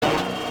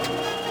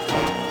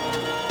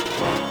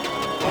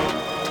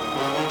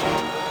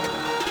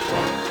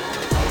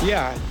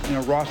Yeah,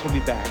 Ross will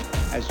be back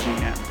as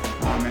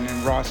GM. And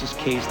in Ross's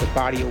case, the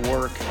body of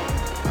work,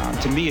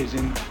 to me, is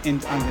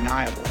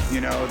undeniable.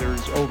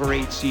 There's over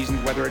 8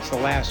 seasons, whether it's the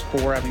last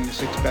 4 having the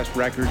 6th best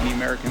record in the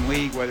American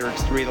League, whether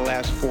it's 3 of the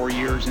last 4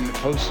 years in the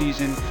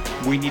postseason.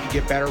 We need to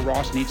get better.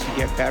 Ross needs to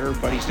get better,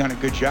 but he's done a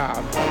good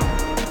job.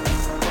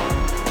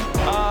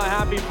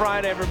 Happy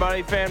Friday,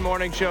 everybody. Fan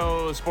Morning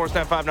Show,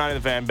 Sportsnet 590,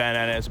 The Fan, Ben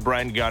Ennis,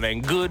 Brent Gunning.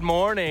 Good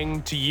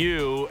morning to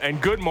you,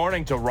 and good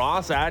morning to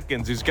Ross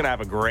Atkins, who's going to have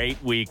a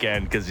great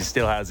weekend because he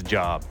still has a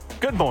job.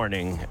 Good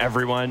morning,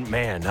 everyone.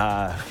 Man,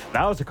 that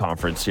was a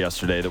conference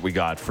yesterday that we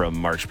got from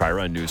Mark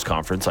Shapiro, a news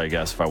conference, I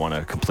guess, if I want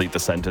to complete the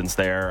sentence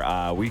there.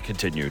 We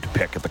continue to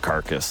pick at the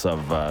carcass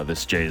of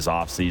this Jays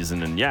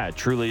offseason, and yeah, it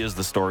truly is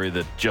the story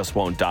that just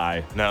won't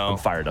die. No. I'm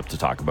fired up to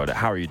talk about it.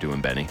 How are you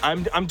doing, Benny?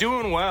 I'm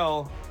doing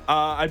well.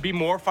 I'd be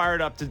more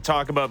fired up to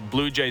talk about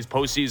Blue Jays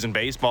postseason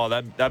baseball.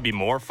 That'd be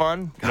more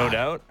fun, no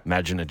doubt.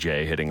 Imagine a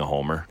Jay hitting a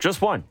homer.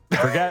 Just one.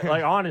 Forget,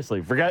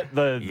 honestly, forget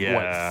the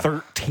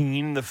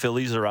 13 the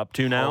Phillies are up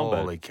to now.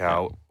 Holy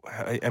cow.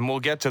 And we'll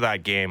get to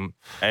that game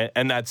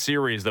and that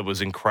series that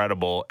was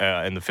incredible,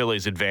 and the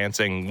Phillies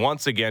advancing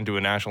once again to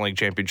a National League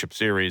Championship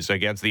Series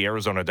against the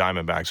Arizona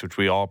Diamondbacks, which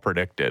we all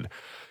predicted.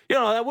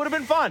 That would have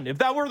been fun. If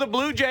that were the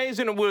Blue Jays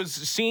and it was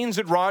scenes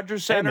at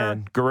Rogers Center. Hey,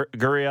 man,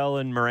 Gurriel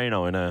and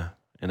Moreno in a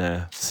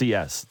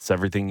CS. It's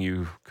everything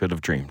you could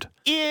have dreamed.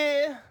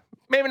 Yeah,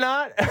 maybe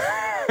not.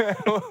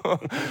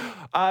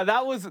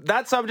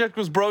 That subject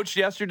was broached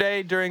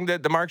yesterday during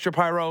the Mark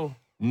Shapiro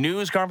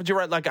news conference. You're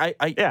right.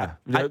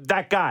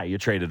 That guy you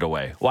traded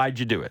away. Why'd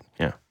you do it?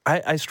 Yeah.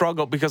 I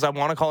struggle because I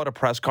want to call it a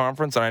press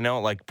conference, and I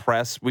know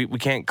press, we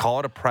can't call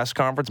it a press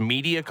conference,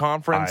 media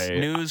conference,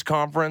 news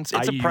conference.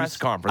 It's a press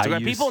conference.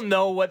 People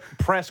know what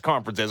press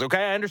conference is,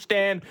 okay? I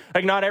understand,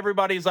 not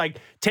everybody's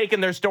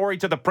taking their story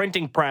to the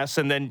printing press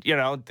and then,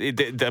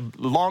 the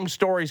long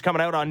stories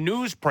coming out on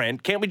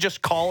newsprint. Can't we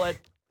just call it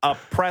a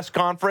press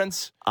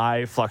conference?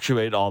 I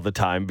fluctuate all the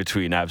time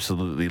between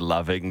absolutely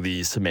loving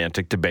the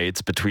semantic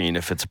debates between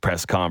if it's a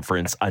press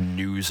conference, a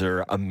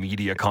newser, a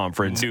media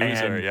conference.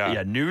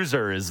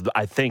 Newser is,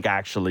 I think,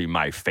 actually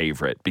my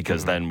favorite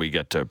because then we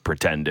get to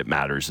pretend it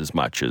matters as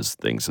much as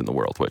things in the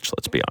world, which,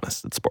 let's be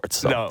honest, it's sports.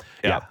 So,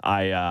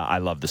 I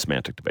love the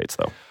semantic debates,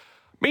 though.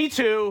 Me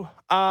too.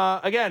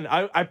 Again,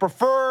 I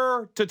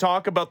prefer to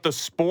talk about the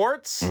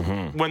sports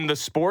when the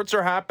sports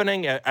are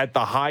happening at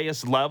the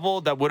highest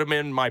level. That would have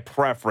been my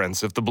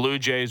preference if the Blue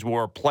Jays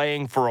were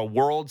playing for a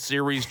World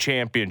Series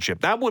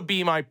championship. That would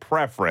be my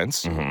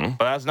preference, but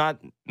that's not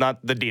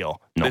the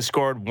deal. No. They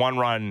scored 1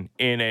 run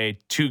in a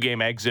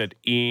 2-game exit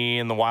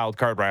in the wild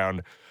card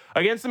round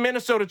against the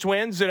Minnesota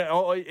Twins. And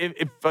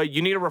if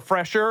you need a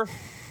refresher,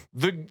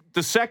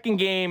 the second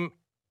game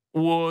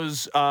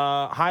was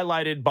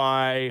highlighted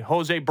by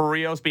Jose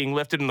Barrios being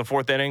lifted in the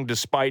 4th inning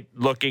despite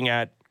looking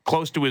at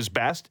close to his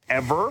best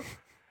ever.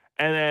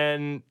 And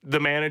then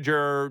the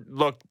manager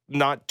looked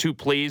not too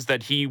pleased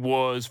that he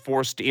was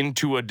forced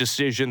into a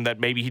decision that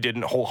maybe he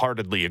didn't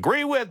wholeheartedly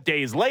agree with.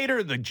 Days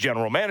later, the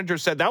general manager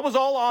said that was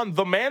all on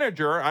the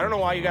manager. I don't know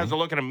why you guys are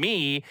looking at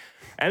me.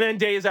 And then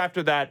days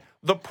after that,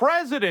 the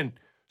president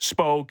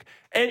spoke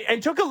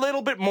and took a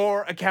little bit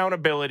more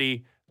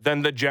accountability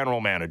than the general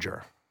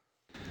manager.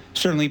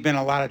 Certainly been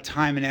a lot of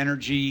time and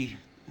energy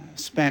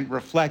spent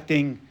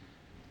reflecting,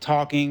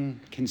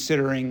 talking,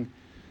 considering.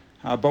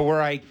 But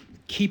where I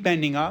keep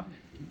ending up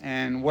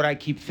and what I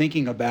keep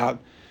thinking about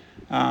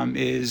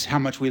is how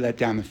much we let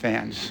down the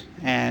fans.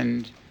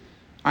 And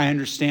I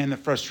understand the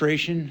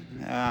frustration.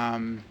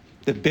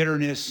 The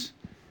bitterness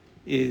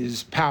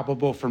is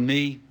palpable for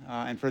me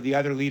and for the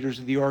other leaders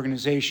of the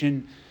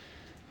organization.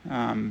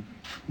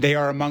 They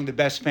are among the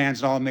best fans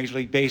in all of Major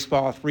League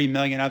Baseball. 3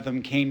 million of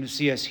them came to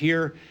see us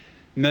here.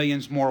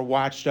 Millions more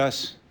watched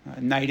us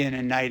night in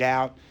and night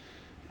out,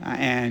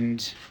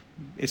 and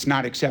it's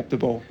not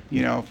acceptable,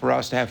 for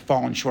us to have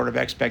fallen short of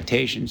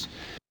expectations.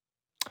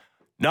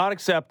 Not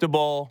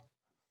acceptable.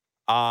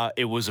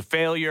 It was a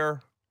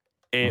failure.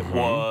 It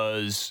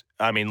was,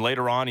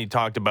 later on he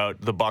talked about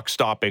the buck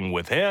stopping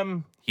with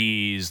him.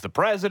 He's the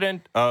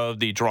president of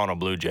the Toronto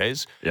Blue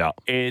Jays. Yeah.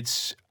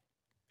 It's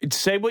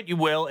say what you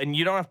will, and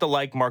you don't have to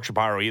like Mark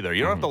Shapiro either.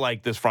 You don't have to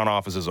like this front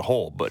office as a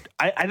whole, but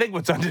I think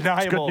what's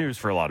undeniable... It's good news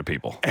for a lot of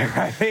people.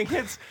 I think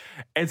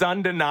it's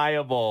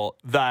undeniable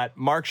that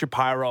Mark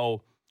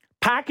Shapiro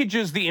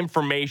packages the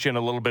information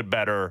a little bit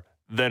better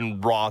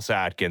than Ross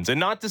Atkins. And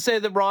not to say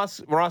that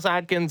Ross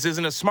Atkins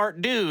isn't a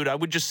smart dude. I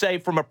would just say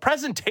from a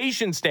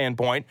presentation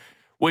standpoint,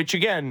 which,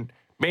 again,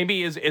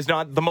 maybe is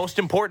not the most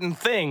important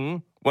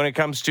thing when it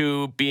comes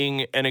to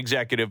being an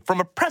executive. From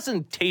a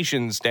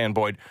presentation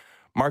standpoint,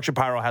 Mark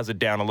Shapiro has it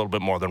down a little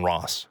bit more than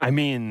Ross.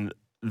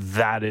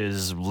 That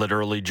is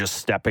literally just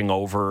stepping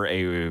over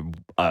a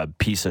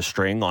piece of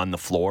string on the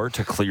floor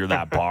to clear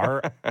that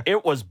bar.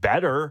 It was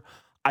better.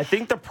 I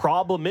think the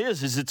problem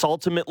is it's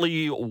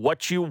ultimately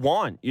what you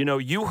want.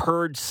 You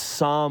heard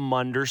some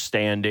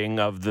understanding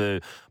of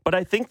but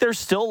I think there's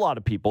still a lot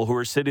of people who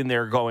are sitting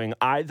there going,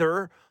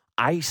 either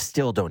I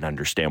still don't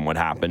understand what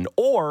happened,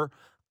 or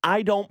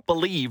I don't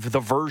believe the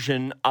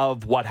version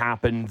of what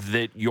happened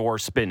that you're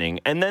spinning.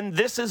 And then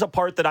this is a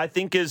part that I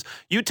think is,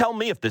 you tell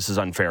me if this is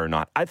unfair or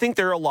not. I think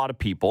there are a lot of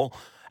people,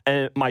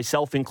 and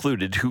myself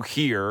included, who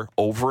hear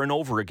over and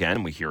over again,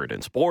 and we hear it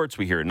in sports,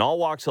 we hear it in all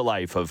walks of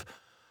life, of,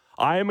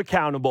 I am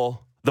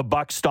accountable, the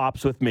buck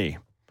stops with me.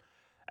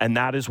 And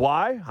that is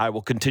why I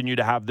will continue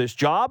to have this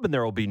job, and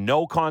there will be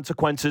no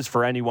consequences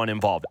for anyone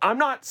involved. I'm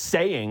not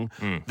saying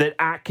that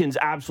Atkins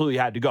absolutely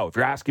had to go. If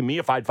you're asking me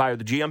if I'd fire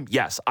the GM,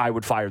 yes, I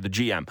would fire the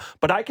GM.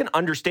 But I can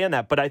understand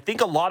that. But I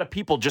think a lot of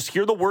people just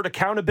hear the word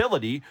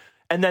accountability,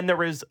 and then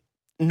there is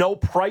no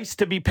price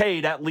to be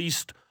paid, at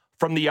least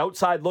from the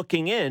outside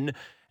looking in.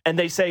 And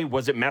they say,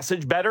 was it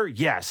message better?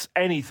 Yes,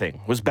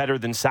 anything was better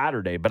than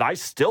Saturday. But I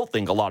still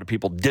think a lot of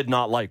people did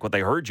not like what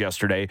they heard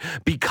yesterday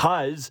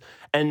because,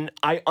 and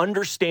I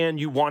understand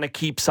you want to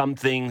keep some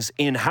things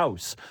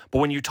in-house, but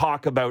when you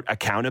talk about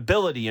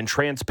accountability and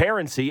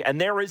transparency,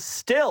 and there is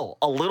still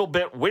a little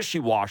bit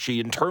wishy-washy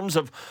in terms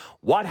of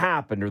what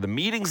happened or the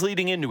meetings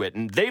leading into it,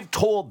 and they've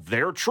told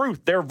their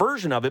truth, their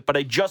version of it, but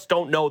I just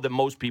don't know that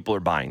most people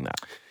are buying that.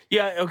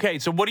 Yeah, okay,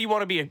 so what do you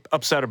want to be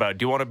upset about?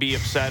 Do you want to be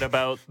upset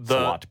about the...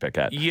 It's a lot to pick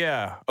at.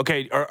 Yeah,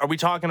 okay, are we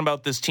talking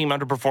about this team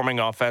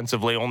underperforming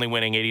offensively, only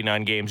winning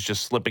 89 games,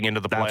 just slipping into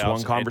the playoffs? That's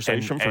one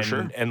conversation for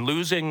sure. And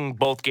losing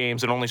both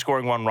games and only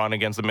scoring one run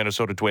against the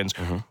Minnesota Twins?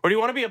 Or do you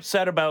want to be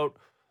upset about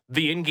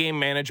the in-game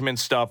management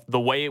stuff, the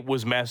way it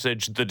was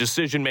messaged, the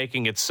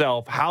decision-making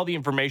itself, how the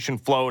information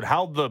flowed,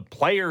 how the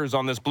players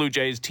on this Blue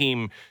Jays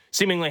team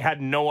seemingly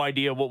had no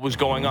idea what was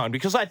going on?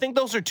 Because I think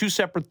those are two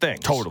separate things.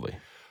 Totally.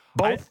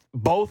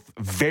 Both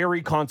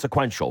very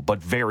consequential, but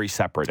very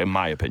separate, in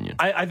my opinion.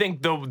 I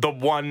think the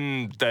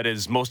one that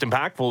is most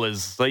impactful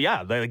is, the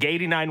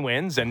 89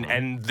 wins,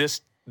 and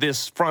this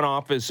front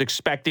office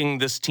expecting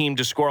this team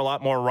to score a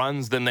lot more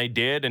runs than they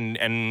did,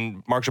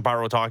 and Mark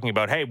Shapiro talking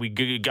about, hey, we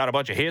got a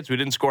bunch of hits, we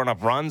didn't score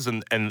enough runs,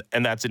 and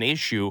that's an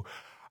issue.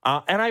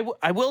 And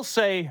I will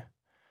say,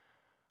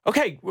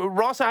 okay,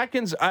 Ross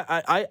Atkins,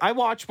 I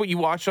watched what you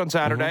watched on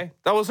Saturday.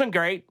 That wasn't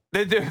great.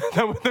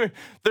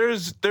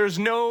 There's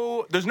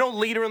no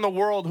leader in the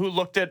world who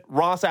looked at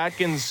Ross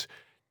Atkins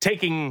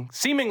taking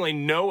seemingly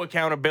no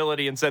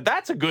accountability and said,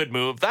 that's a good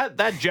move.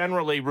 That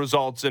generally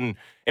results in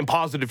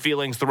positive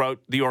feelings throughout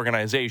the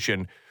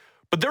organization.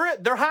 But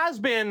there has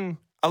been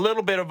a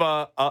little bit of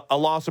a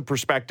loss of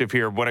perspective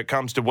here when it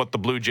comes to what the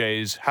Blue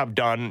Jays have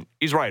done.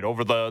 He's right,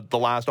 over the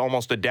last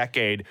almost a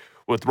decade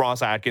with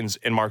Ross Atkins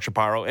and Mark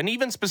Shapiro, and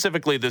even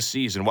specifically this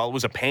season, while it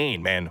was a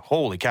pain, man,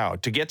 holy cow,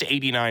 to get to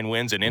 89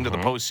 wins and into the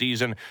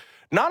postseason,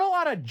 not a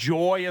lot of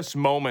joyous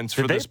moments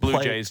for this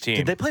Blue Jays team.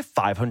 Did they play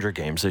 500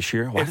 games this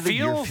year? Why did the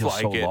year feel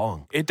so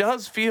long? It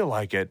does feel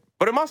like it.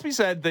 But it must be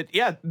said that,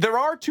 there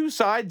are two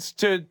sides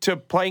to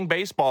playing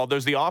baseball.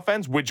 There's the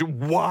offense, which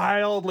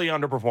wildly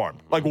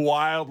underperformed.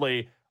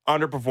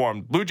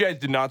 Blue Jays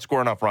did not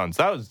score enough runs.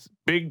 That was a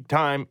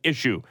big-time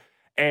issue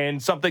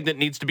and something that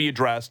needs to be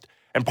addressed.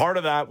 And part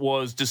of that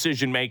was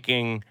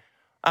decision-making,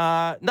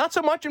 not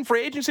so much in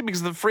free agency,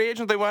 because the free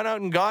agent they went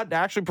out and got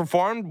actually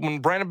performed. When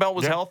Brandon Belt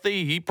was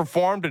healthy, he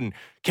performed. And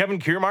Kevin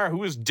Kiermaier, who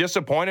was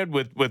disappointed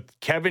with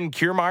Kevin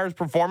Kiermaier's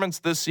performance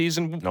this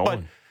season.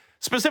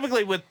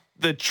 Specifically with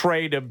the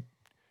trade of,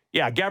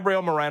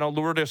 Gabriel Moreno,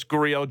 Lourdes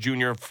Gurriel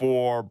Jr.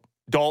 for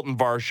Dalton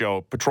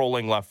Varsho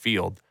patrolling left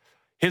field.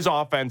 His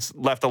offense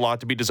left a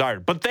lot to be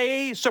desired. But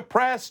they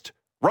suppressed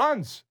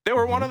runs. They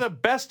were one of the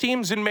best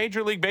teams in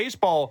Major League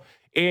Baseball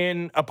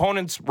in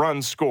opponents'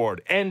 runs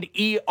scored and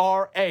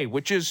ERA,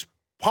 which is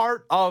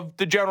part of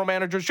the general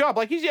manager's job.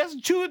 Like, he has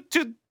two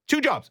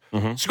jobs: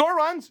 score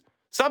runs,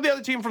 stop the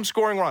other team from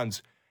scoring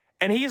runs.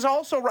 And he's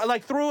also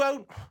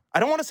throughout. I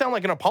don't want to sound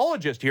like an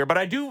apologist here, but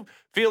I do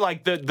feel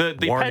like the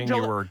warning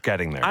pendulum. You were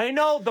getting there. I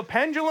know the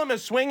pendulum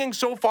is swinging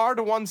so far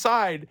to one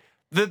side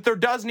that there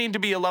does need to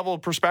be a level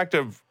of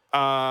perspective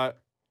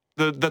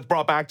that's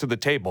brought back to the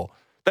table.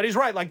 That he's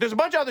right. Like, there's a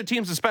bunch of other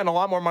teams that spend a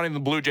lot more money than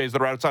the Blue Jays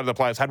that are outside of the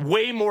playoffs, had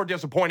way more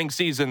disappointing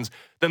seasons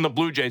than the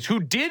Blue Jays,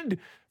 who did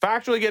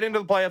factually get into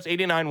the playoffs,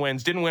 89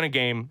 wins, didn't win a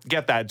game.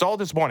 Get that. It's all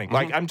disappointing.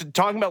 Like, I'm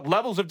talking about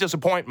levels of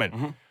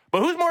disappointment.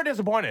 But who's more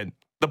disappointed?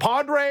 The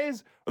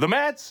Padres, or the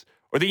Mets,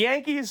 or the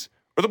Yankees,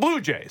 or the Blue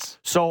Jays?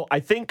 So I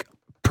think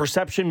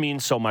perception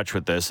means so much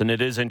with this, and it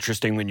is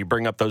interesting when you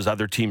bring up those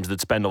other teams that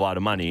spend a lot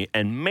of money,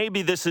 and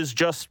maybe this is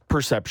just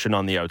perception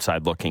on the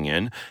outside looking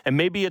in, and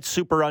maybe it's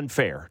super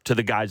unfair to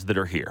the guys that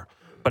are here.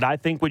 But I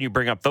think when you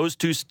bring up those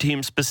two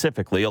teams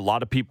specifically, a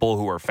lot of people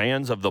who are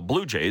fans of the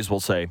Blue Jays will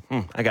say,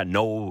 I got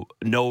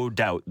no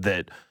doubt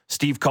that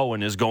Steve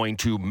Cohen is going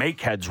to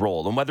make heads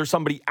roll. And whether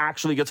somebody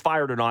actually gets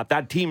fired or not,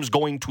 that team's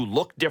going to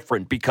look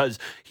different because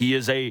he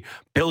is a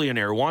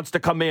billionaire, wants to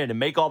come in and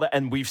make all that.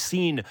 And we've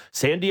seen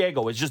San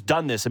Diego has just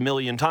done this a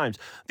million times.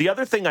 The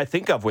other thing I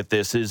think of with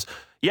this is,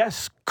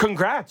 yes,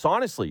 congrats,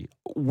 honestly.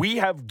 We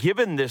have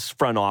given this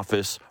front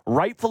office,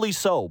 rightfully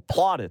so,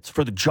 plaudits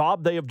for the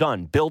job they have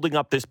done building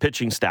up this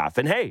pitching staff.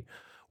 And hey,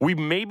 we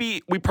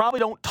probably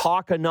don't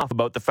talk enough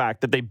about the fact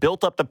that they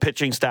built up the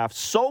pitching staff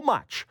so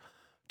much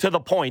to the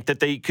point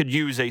that they could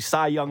use a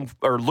Cy Young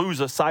or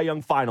lose a Cy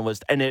Young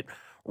finalist, and it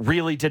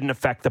really didn't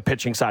affect the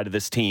pitching side of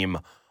this team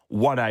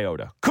one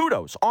iota.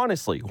 Kudos,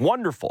 honestly,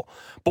 wonderful.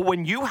 But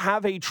when you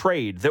have a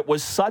trade that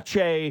was such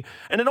a,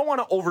 and I don't want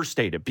to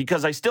overstate it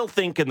because I still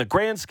think in the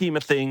grand scheme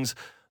of things,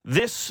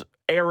 this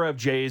era of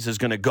Jays is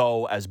going to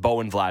go as Bo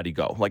and Vladdy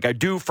go. Like, I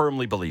do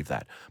firmly believe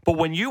that. But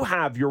when you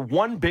have your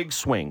one big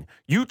swing,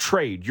 you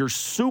trade your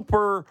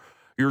superstar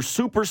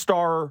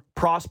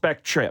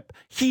prospect Chip.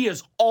 He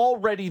is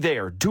already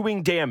there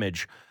doing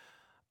damage.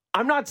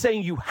 I'm not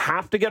saying you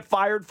have to get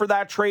fired for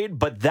that trade,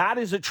 but that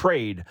is a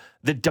trade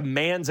that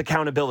demands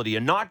accountability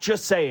and not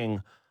just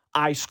saying,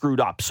 I screwed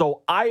up.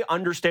 So I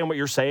understand what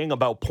you're saying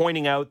about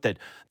pointing out that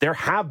there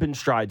have been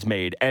strides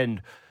made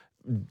and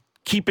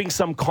keeping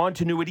some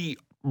continuity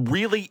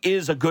really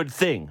is a good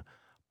thing.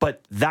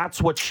 But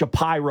that's what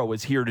Shapiro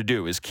is here to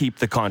do, is keep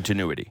the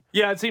continuity.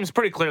 Yeah, it seems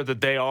pretty clear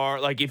that they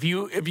are. Like, if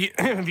you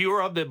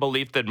were of the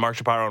belief that Mark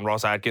Shapiro and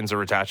Ross Atkins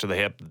are attached to the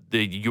hip,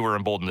 you were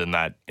emboldened in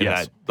that.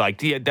 Yes.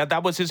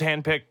 That was his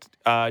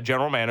handpicked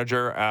general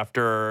manager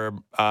after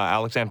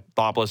Alex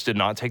Anthopoulos did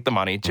not take the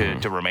money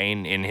to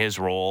remain in his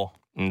role,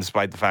 and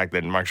despite the fact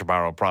that Mark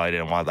Shapiro probably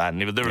didn't want that.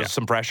 And there was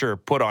some pressure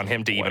put on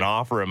him to even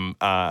offer him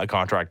a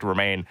contract to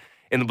remain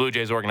in the Blue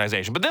Jays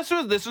organization. But this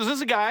was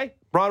a guy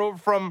brought over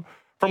from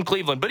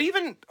Cleveland. But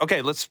even,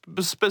 okay, let's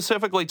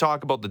specifically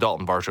talk about the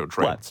Dalton Varsho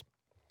trade. Let's.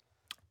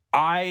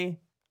 I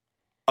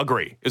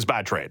agree. It's a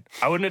bad trade.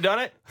 I wouldn't have done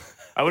it.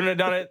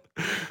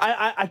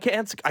 I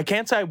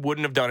can't say I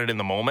wouldn't have done it in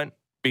the moment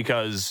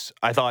because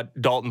I thought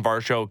Dalton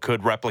Varsho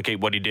could replicate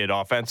what he did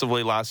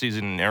offensively last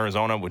season in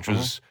Arizona, which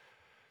was,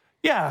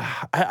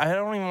 I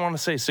don't even want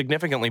to say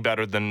significantly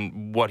better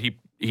than what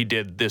he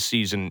did this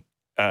season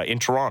in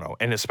Toronto.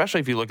 And especially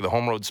if you look at the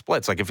home road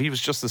splits, like if he was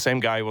just the same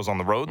guy who was on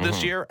the road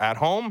this year at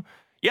home,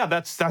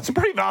 that's a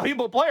pretty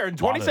valuable player. And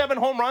 27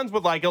 home runs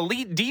with like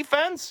elite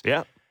defense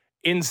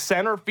in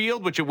center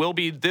field, which it will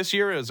be this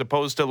year as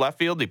opposed to left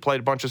field. He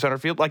played a bunch of center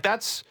field. Like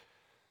that's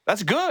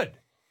good.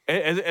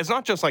 It's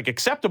not just like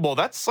acceptable.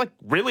 That's like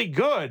really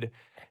good.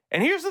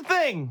 And here's the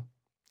thing.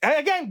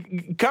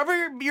 Again,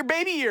 cover your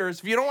baby ears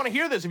if you don't want to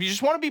hear this, if you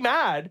just want to be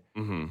mad.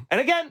 And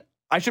again,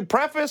 I should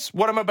preface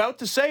what I'm about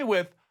to say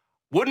with,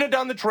 wouldn't have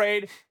done the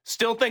trade,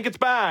 still think it's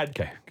bad.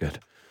 Okay, good.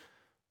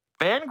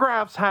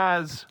 Fangraphs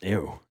has...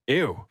 Ew.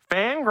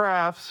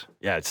 Fangraphs...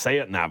 Yeah, say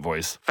it in that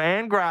voice.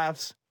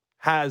 Fangraphs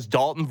has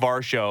Dalton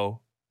Varsho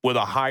with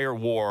a higher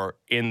WAR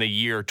in the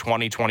year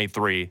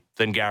 2023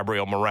 than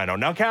Gabriel Moreno.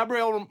 Now,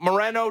 Gabriel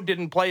Moreno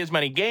didn't play as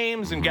many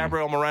games, and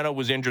Gabriel Moreno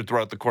was injured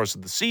throughout the course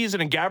of the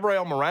season, and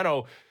Gabriel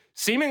Moreno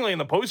seemingly in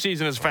the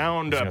postseason has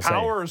found a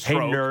power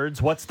stroke. Hey,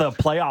 nerds, what's the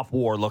playoff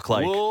WAR look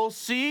like? We'll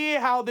see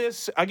how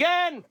this...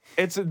 Again,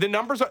 it's the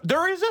numbers...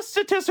 There is a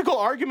statistical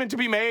argument to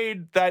be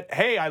made that,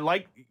 hey,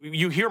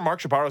 you hear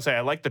Mark Shapiro say,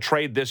 I like the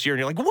trade this year, and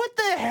you're like, what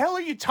the hell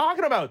are you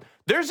talking about?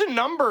 There's a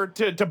number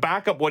to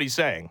back up what he's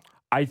saying.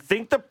 I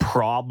think the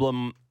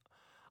problem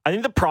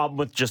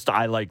with just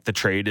I like the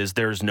trade is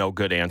there's no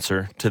good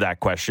answer to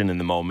that question in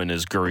the moment.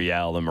 Is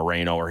Gurriel and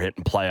Moreno are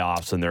hitting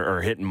playoffs and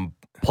they're hitting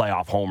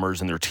playoff homers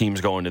and their team's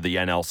going to the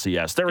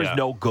NLCS. There is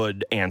no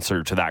good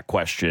answer to that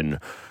question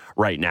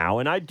right now.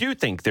 And I do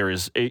think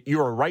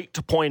you're right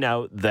to point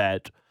out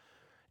that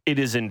it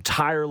is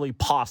entirely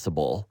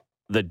possible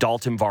that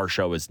Dalton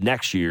Varsho is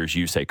next year's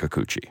Yusei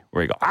Kikuchi,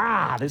 where you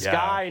go, this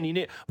guy.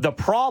 And the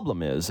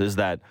problem is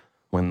that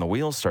when the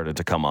wheels started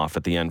to come off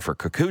at the end for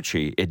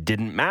Kikuchi, it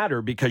didn't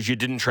matter because you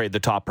didn't trade the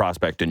top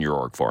prospect in your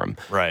org for him.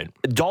 Right.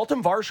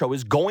 Dalton Varsho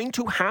is going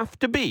to have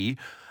to be,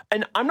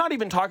 and I'm not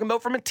even talking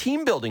about from a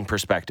team building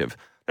perspective.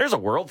 There's a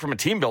world from a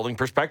team building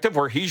perspective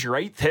where he's your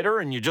eighth hitter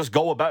and you just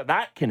go about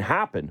that can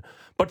happen.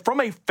 But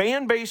from a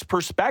fan base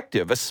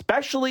perspective,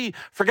 especially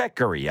forget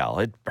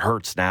Gurriel. It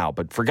hurts now,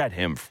 but forget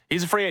him.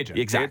 He's a free agent.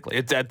 Exactly.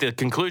 It's at the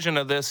conclusion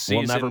of this season.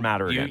 Will never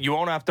matter again. You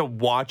won't have to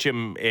watch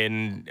him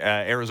in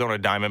Arizona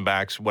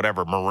Diamondbacks,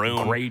 whatever,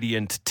 maroon.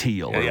 Gradient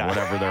teal or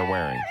whatever they're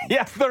wearing.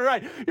 Yeah, they're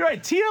right. You're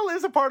right. Teal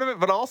is a part of it,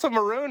 but also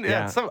maroon.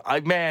 Yeah.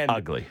 Man.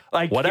 Ugly.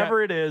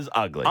 Whatever it is,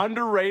 ugly.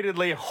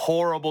 Underratedly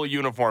horrible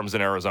uniforms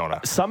in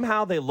Arizona.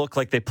 Somehow they look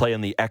like they play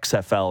in the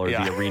XFL or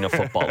the Arena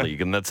Football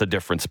League, and that's a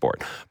different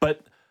sport.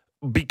 But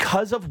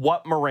because of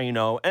what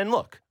Moreno, and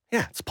look,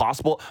 it's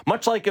possible,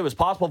 much like it was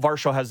possible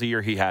Varsho has the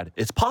year he had,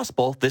 it's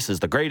possible this is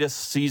the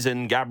greatest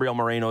season Gabriel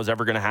Moreno is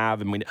ever going to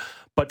have.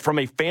 But from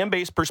a fan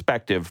base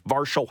perspective,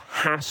 Varsho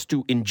has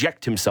to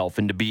inject himself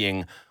into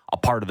being a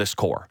part of this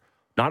core,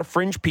 not a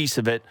fringe piece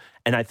of it.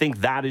 And I think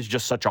that is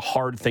just such a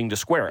hard thing to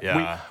square.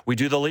 Yeah. We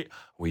do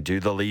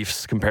the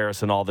Leafs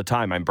comparison all the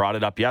time. I brought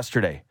it up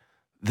yesterday.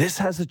 This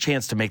has a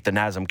chance to make the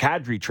Nazem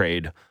Kadri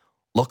trade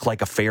look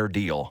like a fair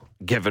deal,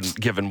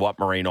 given what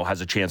Moreno has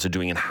a chance of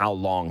doing and how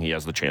long he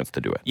has the chance to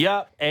do it.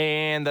 Yeah,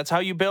 and that's how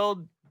you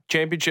build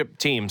championship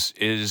teams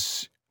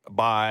is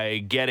by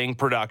getting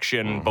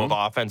production both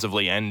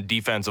offensively and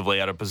defensively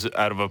out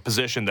of a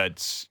position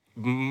that's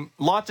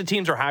lots of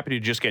teams are happy to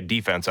just get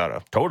defense out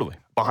of. Totally.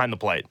 Behind the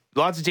plate.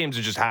 Lots of teams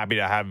are just happy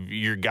to have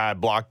your guy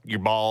block your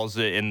balls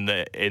in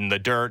the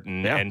dirt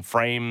and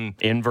frame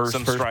inverse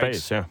some first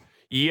strikes. base,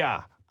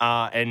 Yeah.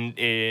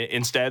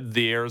 instead,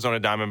 the Arizona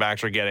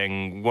Diamondbacks are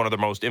getting one of the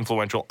most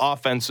influential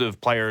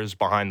offensive players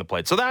behind the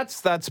plate. So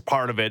that's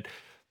part of it.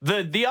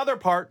 The other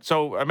part,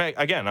 so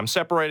again, I'm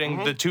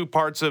separating the two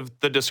parts of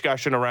the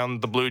discussion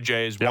around the Blue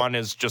Jays. Yep. One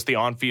is just the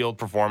on-field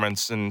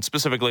performance, and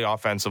specifically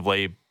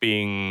offensively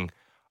being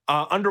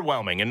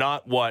underwhelming and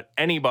not what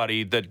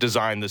anybody that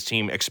designed this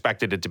team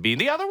expected it to be.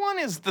 The other one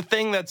is the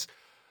thing that's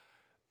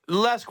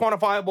less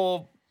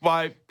quantifiable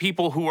by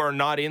people who are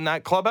not in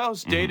that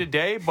clubhouse day to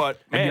day,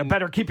 but man, you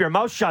better keep your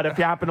mouth shut if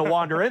you happen to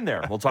wander in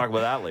there. We'll talk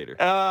about that later.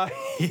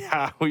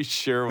 Yeah, we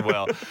sure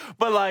will.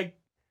 But like,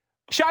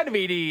 Shai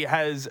Davidi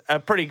has a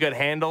pretty good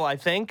handle, I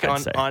think,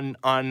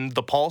 on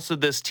the pulse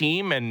of this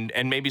team, and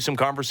maybe some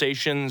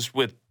conversations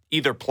with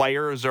either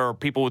players or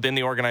people within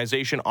the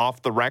organization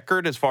off the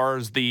record as far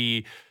as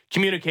the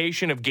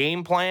communication of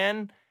game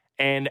plan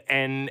and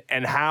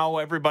how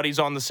everybody's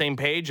on the same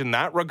page in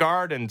that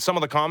regard. And some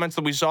of the comments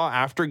that we saw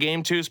after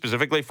Game 2,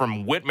 specifically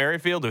from Whit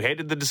Merrifield, who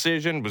hated the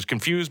decision, was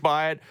confused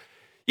by it.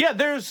 Yeah,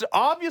 there's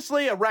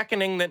obviously a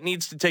reckoning that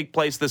needs to take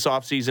place this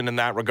offseason in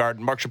that regard.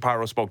 Mark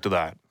Shapiro spoke to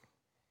that.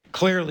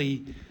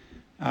 Clearly,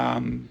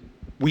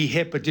 we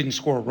hit but didn't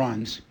score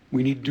runs.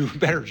 We need to do a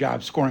better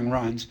job scoring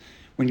runs.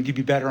 We need to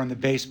be better on the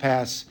base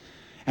pass.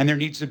 And there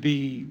needs to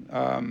be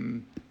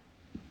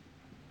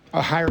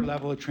a higher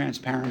level of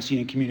transparency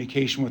and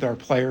communication with our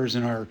players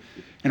in our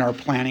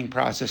planning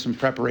process and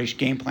preparation,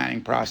 game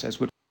planning process.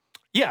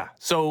 Yeah,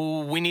 so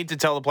we need to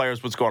tell the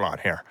players what's going on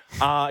here.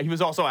 He was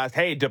also asked,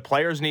 hey, do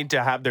players need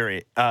to have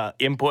their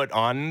input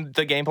on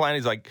the game plan?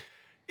 He's like,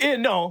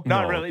 no,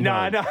 not really.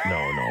 No.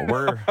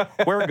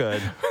 We're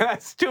good.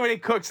 That's too many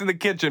cooks in the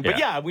kitchen. But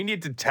yeah, we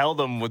need to tell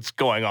them what's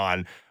going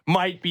on.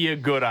 Might be a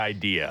good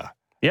idea.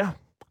 Yeah,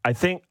 I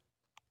think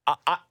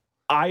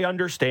I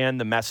understand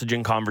the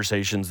messaging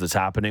conversations that's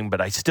happening,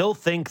 but I still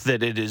think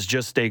that it is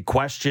just a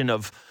question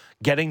of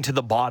getting to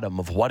the bottom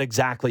of what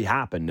exactly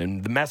happened.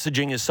 And the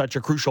messaging is such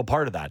a crucial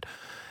part of that.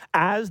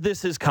 As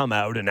this has come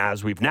out and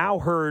as we've now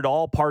heard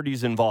all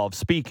parties involved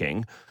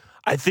speaking,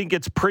 I think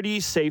it's pretty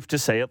safe to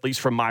say, at least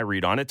from my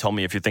read on it, tell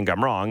me if you think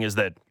I'm wrong, is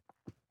that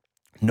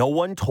no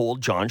one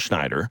told John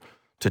Schneider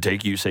to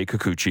take Yusei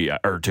Kikuchi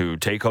or to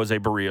take Jose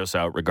Barrios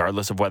out,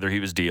 regardless of whether he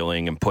was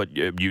dealing, and put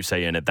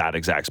Yusei in at that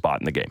exact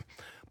spot in the game.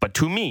 But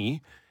to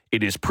me,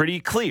 it is pretty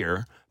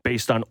clear,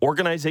 based on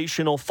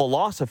organizational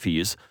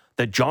philosophies,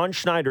 that John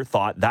Schneider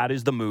thought that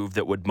is the move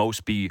that would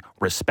most be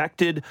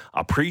respected,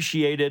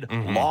 appreciated,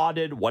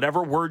 lauded,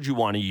 whatever word you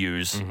want to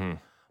use,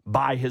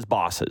 by his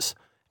bosses.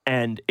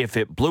 And if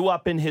it blew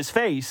up in his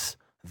face,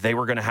 they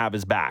were going to have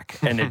his back.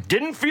 And it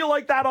didn't feel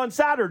like that on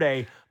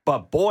Saturday,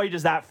 but boy,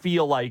 does that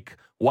feel like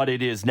what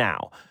it is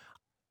now.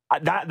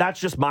 That's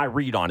just my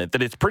read on it,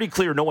 that it's pretty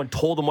clear no one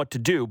told him what to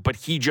do, but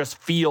he just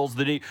feels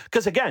that he...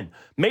 Because again,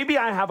 maybe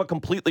I have a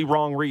completely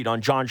wrong read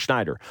on John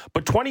Schneider,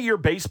 but 20-year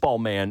baseball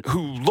man who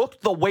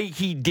looked the way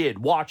he did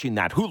watching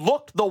that, who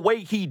looked the way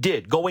he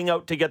did going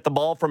out to get the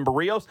ball from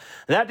Barrios,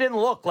 that didn't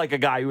look like a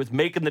guy who was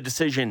making the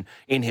decision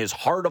in his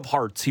heart of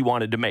hearts he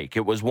wanted to make.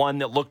 It was one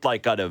that looked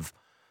like out of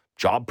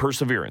job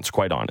perseverance,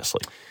 quite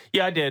honestly.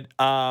 Yeah, I did.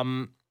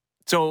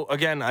 So,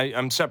 again,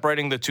 I'm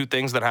separating the two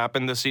things that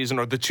happened this season,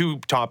 or the two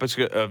topics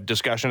of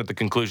discussion at the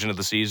conclusion of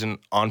the season,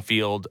 on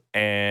field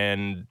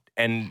and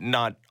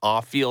not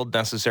off field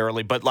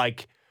necessarily, but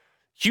like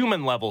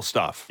human level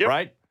stuff,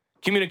 right?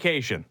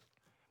 Communication.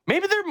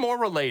 Maybe they're more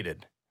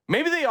related.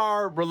 Maybe they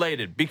are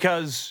related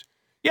because,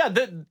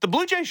 the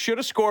Blue Jays should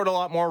have scored a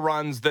lot more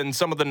runs than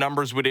some of the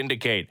numbers would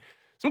indicate.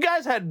 Some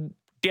guys had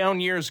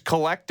down years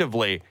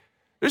collectively.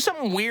 There's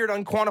something weird,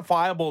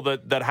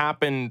 unquantifiable that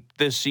happened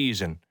this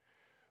season.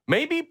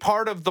 Maybe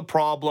part of the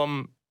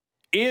problem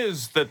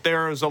is that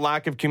there is a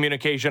lack of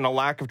communication, a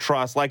lack of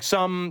trust, like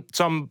some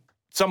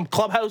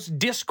clubhouse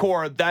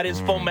discord that is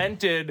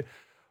fomented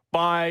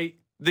by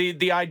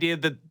the idea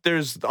that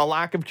there's a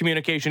lack of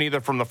communication either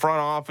from the front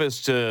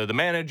office to the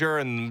manager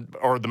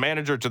or the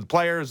manager to the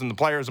players and the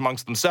players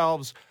amongst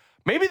themselves.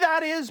 Maybe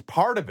that is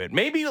part of it.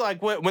 Maybe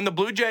like when the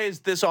Blue Jays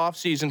this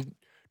offseason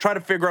try to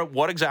figure out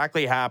what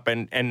exactly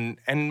happened and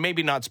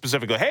maybe not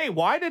specifically, hey,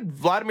 why did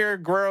Vladimir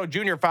Guerrero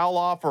Jr. foul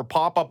off or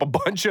pop up a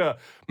bunch of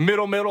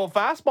middle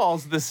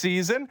fastballs this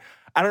season?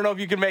 I don't know if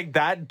you can make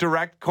that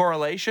direct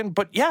correlation,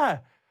 but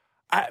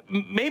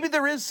maybe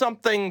there is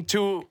something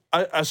to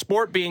a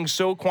sport being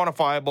so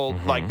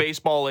quantifiable like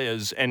baseball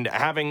is, and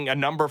having a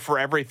number for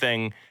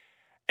everything,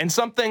 and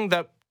something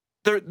that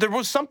there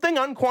was something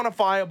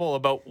unquantifiable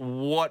about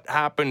what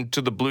happened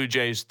to the Blue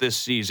Jays this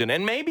season.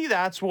 And maybe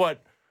that's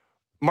what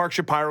Mark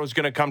Shapiro is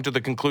going to come to the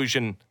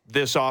conclusion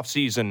this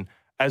offseason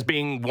as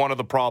being one of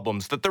the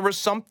problems, that there was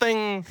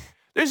something.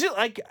 There's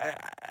like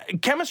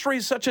chemistry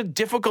is such a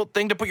difficult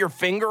thing to put your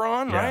finger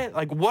on, right?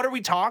 Like, what are we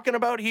talking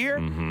about here?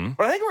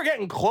 But I think we're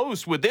getting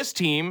close with this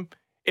team.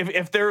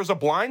 If there's a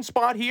blind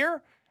spot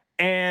here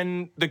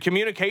and the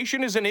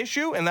communication is an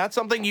issue, and that's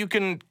something you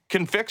can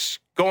fix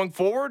going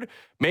forward,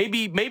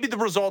 maybe the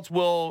results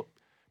will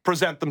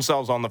present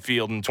themselves on the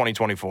field in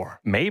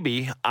 2024.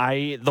 Maybe.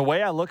 The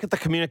way I look at the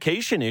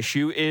communication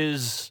issue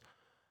is,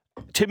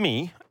 to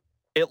me,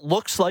 it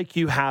looks like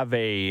you have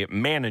a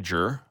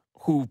manager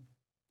who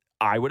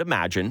I would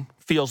imagine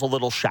feels a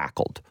little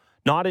shackled.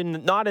 Not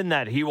in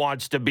that he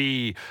wants to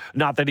be,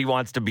 not that he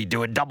wants to be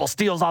doing double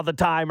steals all the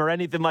time or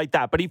anything like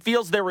that, but he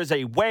feels there is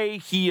a way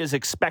he is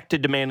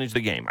expected to manage the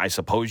game. I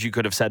suppose you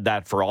could have said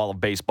that for all of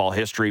baseball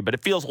history, but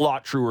it feels a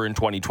lot truer in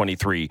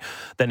 2023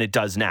 than it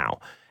does now.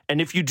 And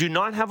if you do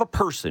not have a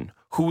person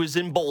who is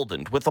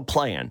emboldened with a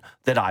plan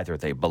that either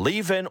they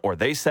believe in or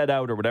they set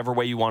out or whatever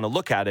way you want to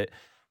look at it,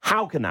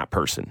 how can that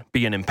person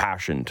be an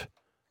impassioned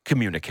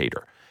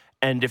communicator?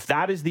 And if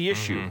that is the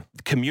issue,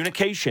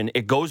 communication,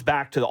 it goes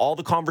back to all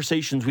the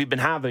conversations we've been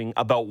having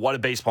about what a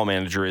baseball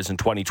manager is in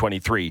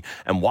 2023.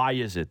 And why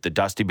is it that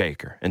Dusty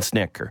Baker and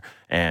Snicker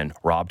and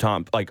Rob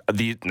Thompson,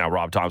 now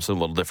Rob Thompson, a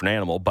little different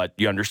animal, but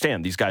you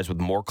understand, these guys with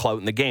more clout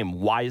in the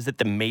game, why is it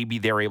that maybe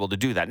they're able to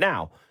do that?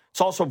 Now, it's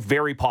also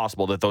very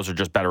possible that those are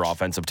just better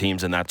offensive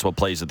teams, and that's what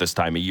plays at this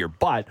time of year.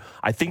 But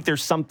I think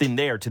there's something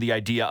there to the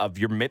idea of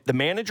the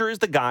manager is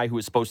the guy who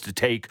is supposed to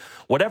take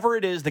whatever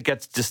it is that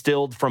gets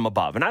distilled from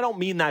above. And I don't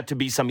mean that to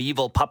be some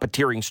evil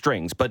puppeteering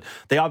strings, but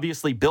they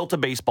obviously built a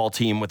baseball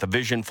team with a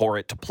vision for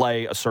it to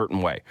play a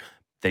certain way.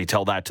 They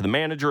tell that to the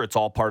manager. It's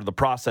all part of the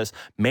process.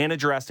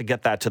 Manager has to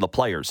get that to the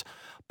players.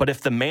 But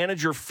if the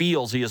manager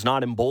feels he is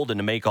not emboldened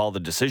to make all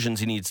the decisions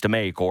he needs to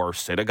make or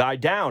sit a guy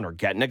down or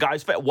get in a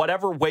guy's face,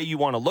 whatever way you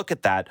want to look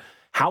at that,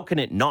 how can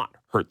it not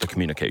hurt the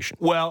communication?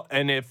 Well,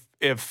 and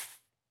if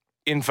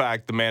in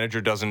fact the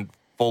manager doesn't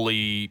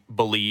fully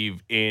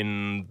believe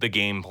in the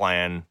game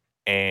plan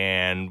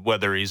and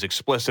whether he's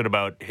explicit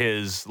about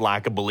his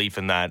lack of belief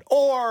in that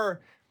or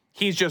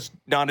he's just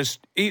not as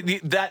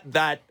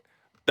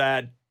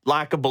that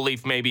lack of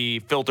belief maybe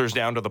filters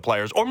down to the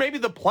players, or maybe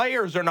the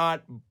players are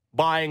not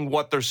buying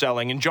what they're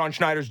selling, and John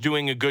Schneider's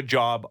doing a good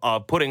job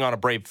of putting on a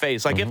brave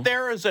face. Like, if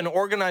there is an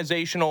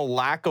organizational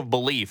lack of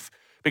belief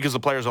because the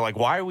players are like,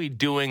 why are we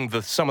doing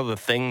some of the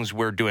things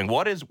we're doing?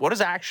 What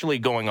is actually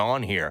going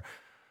on here?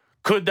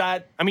 Could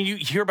that, I mean, you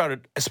hear about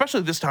it,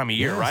 especially this time of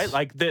year, right?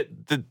 Like the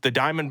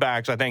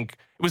Diamondbacks, I think,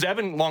 it was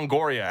Evan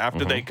Longoria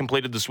after they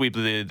completed the sweep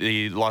of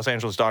the Los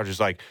Angeles Dodgers,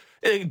 like,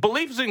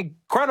 belief is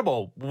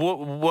incredible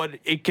what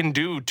it can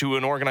do to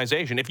an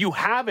organization. If you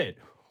have it,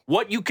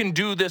 what you can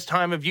do this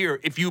time of year,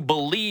 if you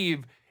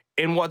believe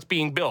in what's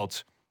being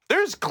built,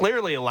 there's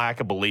clearly a lack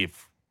of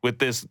belief with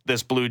this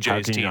Blue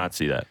Jays team. How can you not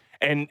see that?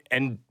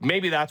 And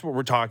maybe that's what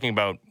we're talking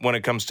about when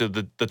it comes to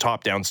the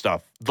top-down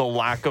stuff, the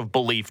lack of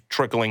belief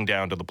trickling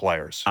down to the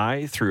players.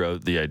 I threw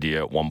out the idea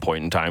at one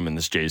point in time when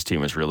this Jays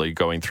team was really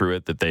going through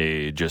it that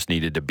they just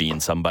needed to bean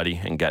somebody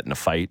and get in a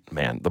fight.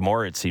 Man, the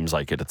more it seems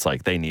like it's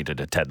like they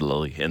needed a Ted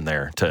Lilly in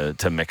there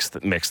to mix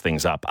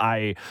things up.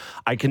 I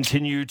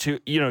continue to,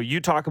 you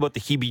talk about the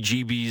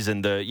heebie-jeebies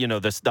and the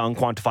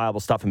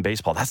unquantifiable stuff in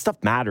baseball. That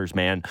stuff matters,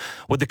 man.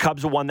 Would the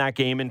Cubs have won that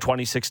game in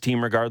 2016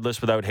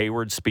 regardless without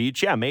Hayward's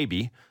speech? Yeah,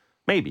 maybe.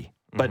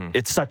 But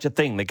it's such a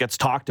thing that gets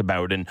talked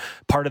about, and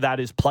part of that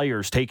is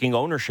players taking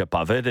ownership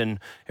of it. And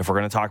if we're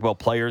going to talk about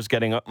players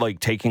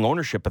taking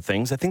ownership of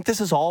things, I think this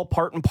is all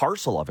part and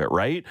parcel of it,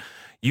 right?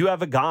 You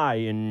have a guy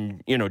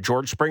in,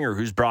 George Springer,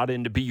 who's brought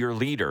in to be your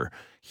leader.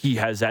 He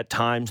has at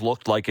times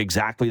looked like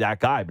exactly that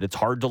guy, but it's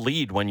hard to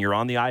lead when you're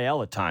on the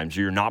IL at times,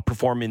 or you're not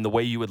performing the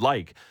way you would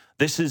like.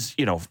 This is,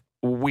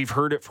 we've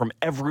heard it from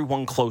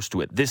everyone close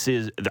to it. This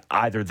is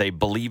either they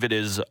believe it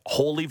is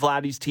wholly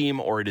Vladdy's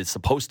team or it is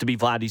supposed to be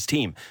Vladdy's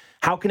team.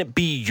 How can it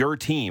be your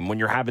team when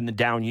you're having the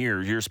down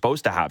years you're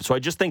supposed to have? So I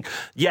just think,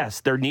 yes,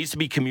 there needs to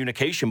be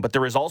communication, but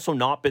there has also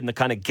not been the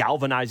kind of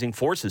galvanizing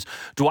forces.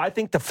 Do I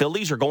think the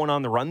Phillies are going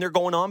on the run they're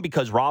going on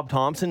because Rob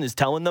Thompson is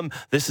telling them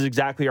this is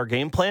exactly our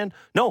game plan?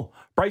 No.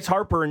 Bryce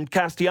Harper and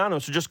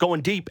Castellanos are just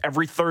going deep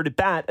every third at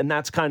bat, and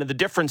that's kind of the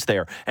difference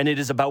there. And it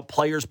is about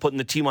players putting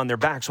the team on their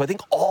back. So I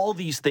think all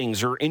these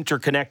things are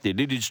interconnected.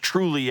 It is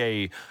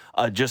truly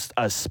just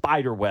a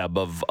spider web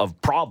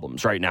of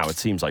problems right now, it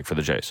seems like, for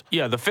the Jays.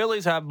 Yeah, the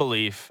Phillies have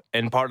belief,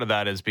 and part of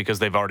that is because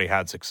they've already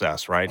had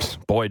success, right?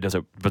 Boy, does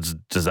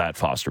that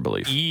foster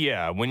belief.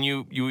 Yeah, when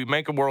you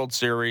make a World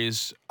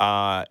Series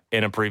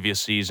in a previous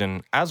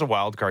season as a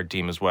wild card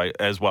team as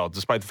well,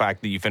 despite the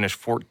fact that you finished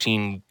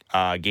 14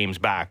 games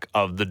back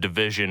of the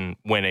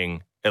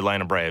division-winning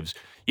Atlanta Braves.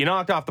 You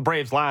knocked off the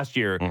Braves last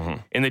year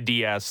in the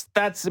DS.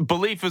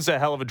 Belief is a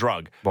hell of a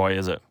drug. Boy,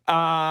 is it.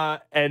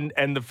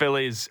 And the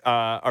Phillies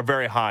are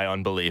very high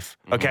on belief,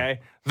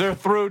 okay? They're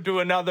through to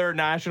another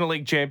National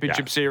League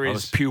Championship Series.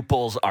 Those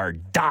pupils are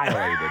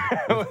dilated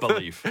with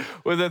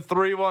belief. With a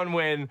 3-1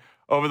 win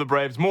over the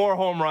Braves. More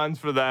home runs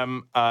for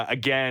them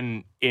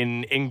again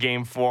in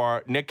Game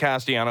 4. Nick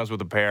Castellanos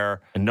with a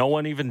pair. And no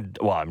one even,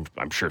 well,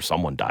 I'm sure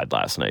someone died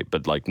last night,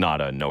 but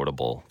not a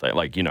notable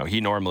thing.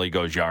 He normally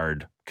goes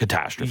yard.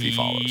 Catastrophe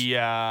follows.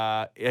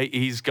 Yeah,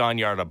 he's gone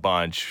yard a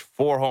bunch.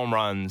 4 home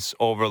runs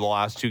over the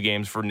last 2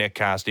 games for Nick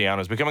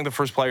Castellanos, becoming the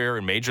first player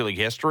in Major League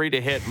history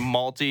to hit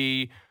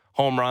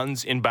multi-home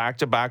runs in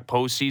back-to-back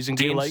postseason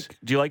games.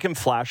 Do you like him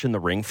flashing the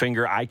ring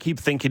finger? I keep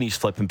thinking he's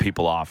flipping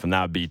people off, and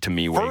that would be, to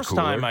me, way cooler. First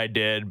time I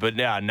did, but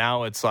yeah,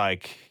 now it's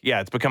like,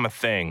 it's become a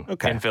thing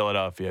in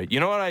Philadelphia. You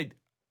know what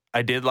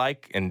I did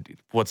like, and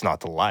what's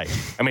not to like?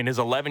 I mean, his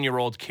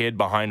 11-year-old kid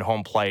behind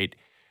home plate,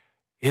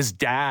 his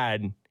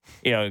dad,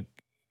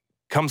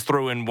 comes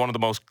through in one of the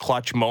most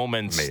clutch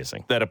moments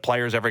that a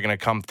player's ever going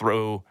to come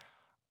through.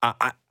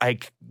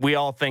 We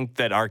all think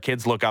that our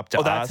kids look up to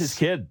us. Oh, that's his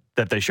kid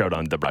that they showed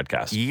on the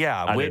broadcast.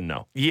 Yeah. I didn't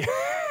know. Yeah.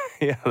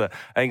 Yeah. I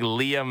think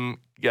Liam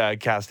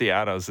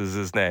Castellanos is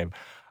his name.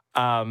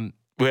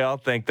 We all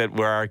think that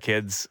we're our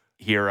kid's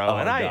hero. Oh,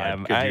 and God. I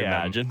am. Could you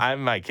imagine?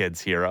 I'm my kid's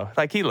hero.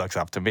 Like, he looks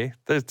up to me.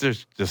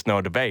 There's just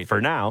no debate.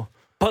 For now.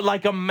 But,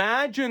 like,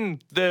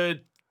 imagine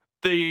the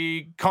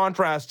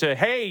contrast to,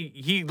 hey,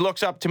 he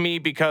looks up to me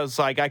because,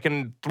 like, I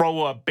can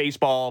throw a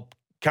baseball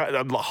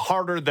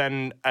harder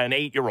than an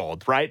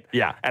 8-year-old, right?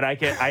 Yeah. And I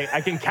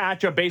can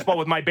catch a baseball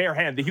with my bare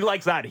hand. He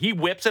likes that. He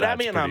whips it at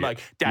me, and I'm like,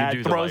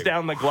 Dad throws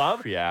down the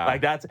glove. Yeah.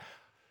 Like, that's...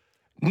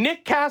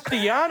 Nick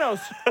Castellanos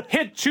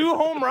hit 2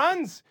 home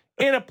runs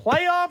in a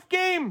playoff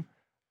game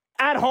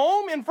at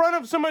home in front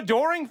of some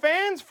adoring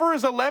fans for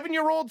his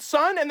 11-year-old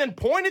son, and then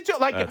pointed to,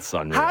 like, that's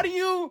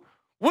unreal.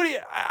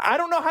 I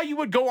don't know how you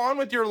would go on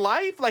with your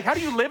life. Like, how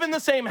do you live in the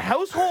same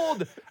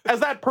household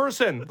as that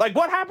person? Like,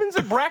 what happens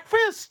at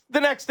breakfast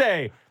the next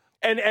day?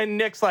 And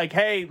Nick's like,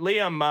 hey,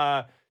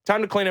 Liam,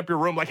 time to clean up your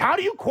room. Like, how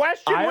do you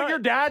question what your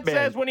dad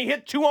says when he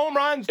hit 2 home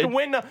runs to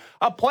win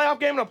a playoff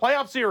game in a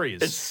playoff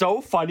series? It's so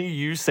funny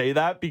you say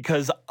that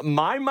because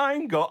my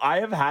mind I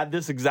have had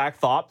this exact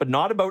thought, but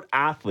not about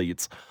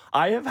athletes.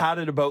 I have had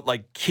it about,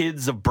 like,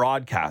 kids of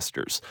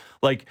broadcasters.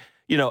 Like,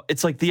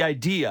 it's like the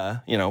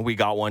idea, we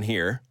got one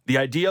here, the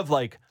idea of,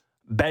 like,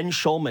 Ben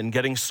Schulman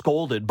getting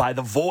scolded by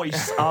the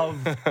voice of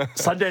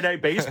Sunday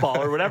Night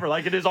Baseball or whatever.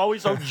 Like, it is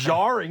always so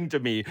jarring to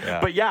me. Yeah.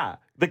 But yeah,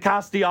 the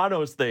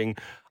Castellanos thing,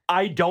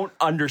 I don't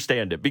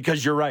understand it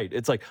because you're right.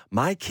 It's like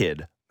my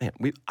kid, man,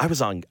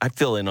 I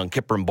fill in on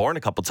Kipper and Bourne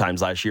a couple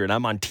times last year, and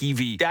I'm on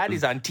TV.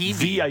 Daddy's on TV.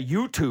 Via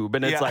YouTube,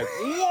 and it's like,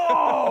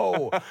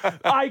 whoa!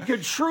 I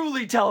could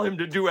truly tell him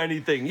to do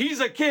anything. He's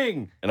a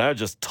king. And I was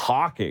just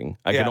talking.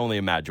 I can only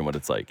imagine what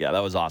it's like. Yeah,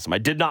 that was awesome.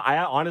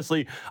 I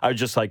honestly, I was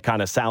just like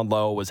kind of sound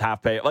low, was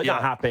not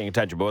half paying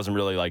attention, but wasn't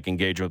really like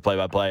engaging with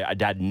play-by-play. I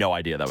had no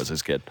idea that was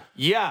his kid.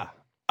 Yeah.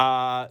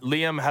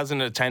 Liam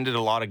hasn't attended a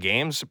lot of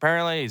games,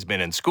 apparently. He's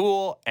been in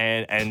school,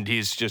 and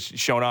he's just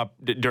shown up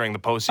during the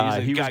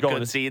postseason. He got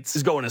good seats. He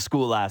was going to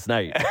school last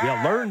night.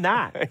 Yeah, learn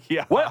that.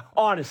 Yeah. What?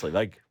 Honestly,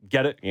 like,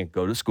 get it,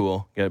 go to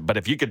school. But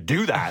if you could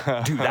do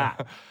that, do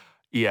that.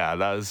 Yeah,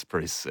 that was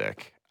pretty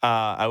sick.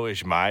 I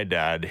wish my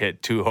dad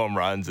hit 2 home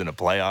runs in a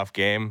playoff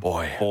game.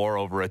 Boy. 4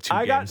 over a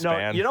 2-game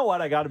span. You know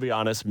what? I got to be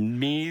honest.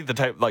 The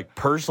type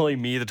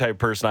of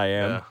person I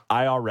am,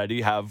 I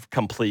already have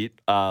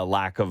complete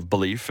lack of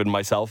belief in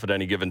myself at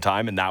any given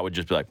time. And that would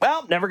just be like,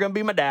 well, never going to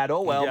be my dad.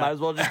 Oh, well, might as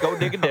well just go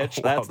dig a ditch.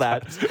 That's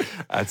that.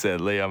 That's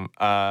it, Liam.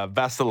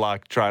 Best of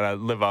luck trying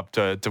to live up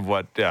to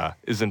what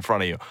is in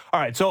front of you.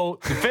 All right, so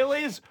the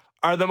Phillies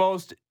are the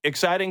most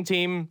exciting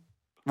team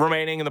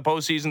remaining in the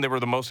postseason. They were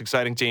the most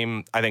exciting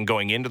team, I think,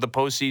 going into the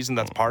postseason.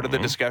 That's part of the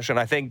discussion.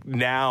 I think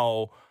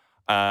now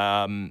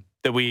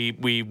that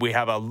we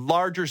have a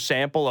larger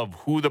sample of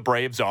who the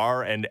Braves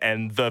are and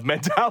the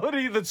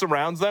mentality that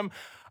surrounds them,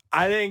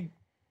 I think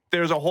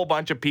there's a whole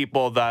bunch of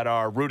people that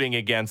are rooting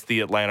against the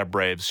Atlanta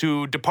Braves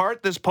who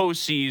depart this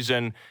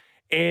postseason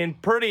in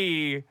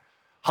pretty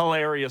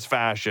hilarious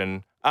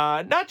fashion.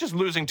 Not just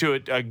losing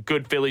to a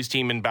good Phillies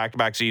team in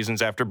back-to-back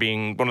seasons after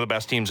being one of the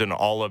best teams in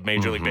all of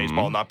Major League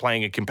Baseball, not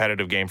playing a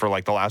competitive game for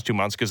like the last 2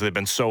 months because they've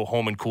been so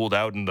home and cooled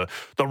out, and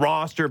the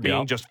roster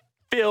being just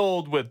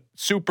filled with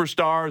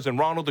superstars, and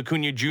Ronald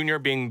Acuna Jr.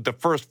 being the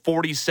first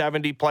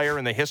 40-70 player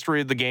in the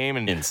history of the game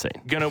and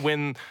going to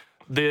win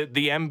the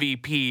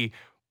MVP.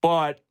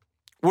 But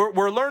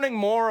we're learning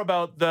more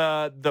about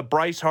the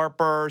Bryce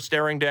Harper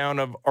staring down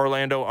of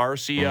Orlando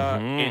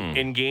Arcia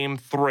in Game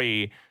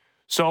 3.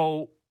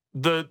 So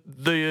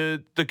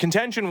the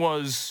contention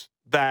was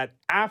that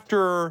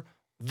after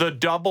the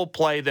double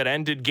play that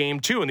ended Game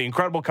 2 and the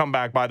incredible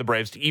comeback by the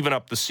Braves to even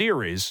up the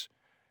series,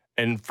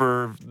 and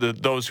for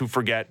those who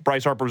forget,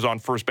 Bryce Harper was on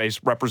first base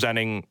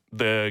representing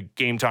the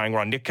game-tying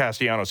run. Nick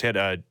Castellanos hit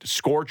a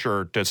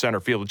scorcher to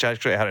center field, which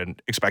actually had an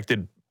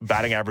expected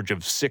batting average of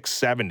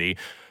 .670.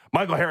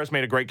 Michael Harris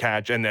made a great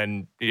catch and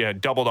then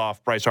doubled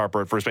off Bryce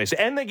Harper at first base to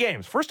end the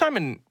games. First time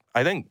in,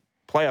 I think,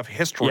 playoff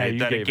history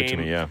that a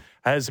game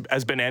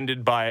has been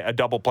ended by a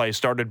double play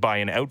started by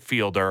an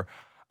outfielder.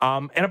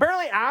 And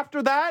apparently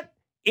after that,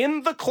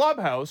 in the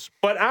clubhouse,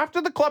 but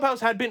after the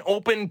clubhouse had been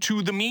open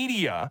to the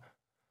media,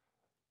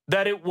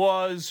 that it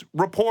was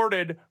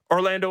reported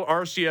Orlando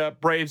Arcia,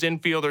 Braves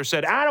infielder,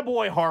 said,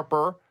 "Attaboy,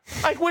 Harper,"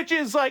 which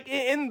is like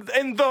in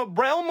the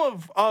realm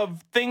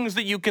of things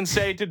that you can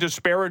say to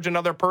disparage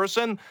another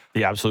person.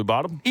 The absolute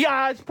bottom?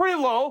 Yeah, it's pretty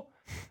low.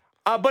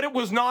 But it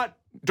was not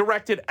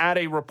directed at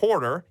a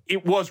reporter.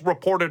 It was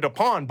reported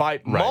upon by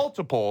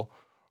multiple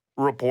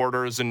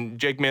reporters, and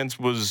Jake Mintz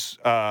was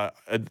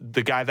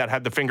the guy that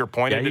had the finger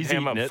pointed at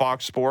him at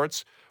Fox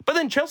Sports. But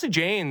then Chelsea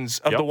Janes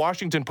of the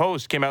Washington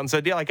Post came out and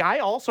said, I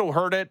also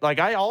heard it.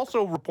 I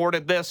also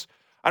reported this.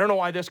 I don't know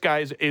why this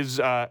guy is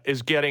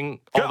getting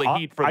all the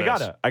heat for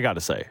this. I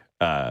gotta say,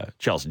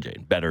 Chelsea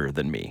Jane, better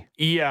than me.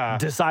 Yeah.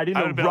 Deciding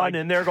to run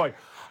in there going,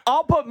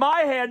 I'll put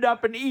my hand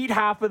up and eat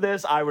half of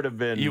this. I would have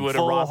been. You would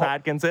have Ross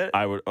Atkins it?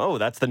 I would. Oh,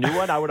 that's the new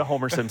one? I would have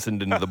Homer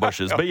Simpsoned into the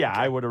bushes. But yeah,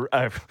 I would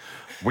have.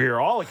 We're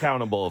all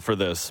accountable for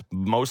this.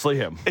 Mostly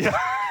him. Yeah.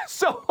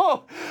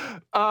 So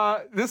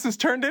this has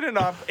turned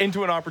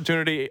into an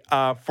opportunity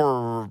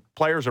for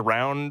players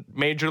around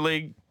Major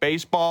League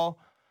Baseball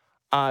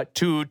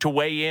to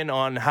weigh in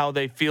on how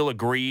they feel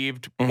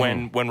aggrieved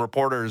when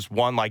reporters,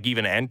 one, like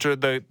even enter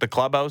the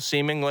clubhouse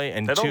seemingly,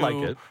 and they don't two,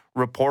 like it.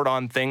 Report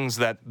on things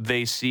that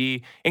they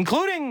see,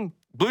 including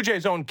Blue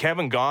Jays' own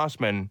Kevin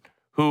Gossman,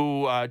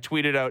 who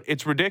tweeted out,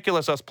 "It's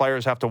ridiculous us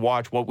players have to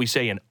watch what we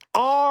say in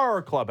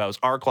our clubhouse,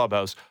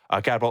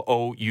 capital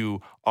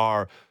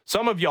O-U-R.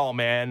 Some of y'all,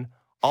 man,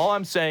 all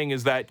I'm saying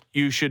is that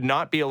you should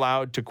not be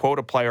allowed to quote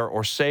a player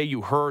or say you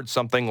heard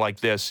something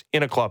like this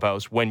in a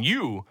clubhouse when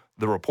you,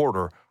 the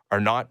reporter, are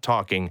not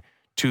talking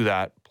to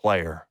that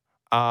player."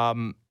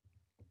 I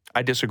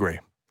disagree.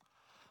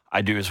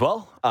 I do as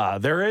well.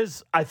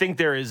 I think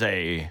there's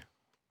a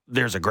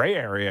gray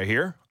area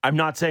here. I'm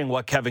not saying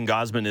what Kevin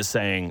Gossman is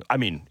saying. I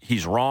mean,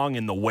 he's wrong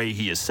in the way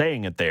he is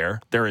saying it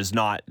there. There is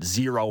not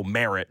zero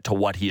merit to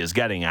what he is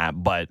getting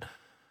at. But,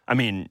 I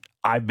mean,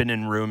 I've been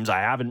in rooms. I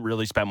haven't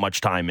really spent much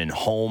time in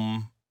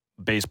home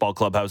baseball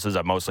clubhouses.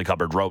 I've mostly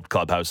covered road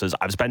clubhouses.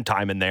 I've spent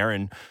time in there,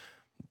 and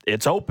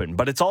it's open.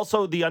 But it's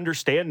also the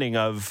understanding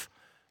of,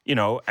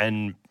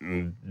 and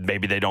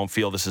maybe they don't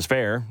feel this is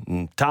fair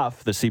and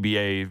tough. The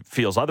CBA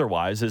feels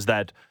otherwise, is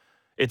that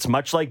it's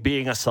much like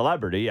being a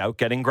celebrity out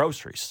getting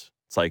groceries.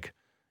 It's like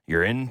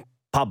you're in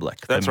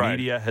public. That's the right.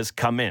 media has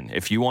come in.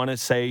 If you want to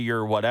say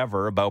you're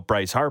whatever about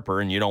Bryce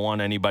Harper and you don't want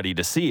anybody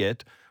to see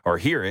it or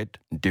hear it,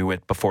 do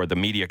it before the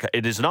media.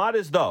 It is not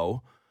as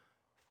though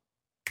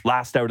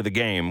last out of the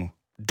game,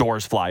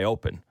 doors fly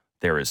open.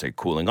 There is a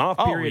cooling off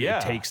period. Yeah.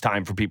 It takes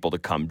time for people to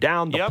come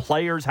down. The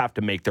players have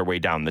to make their way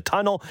down the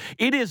tunnel.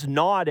 It is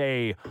not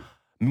a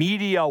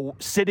media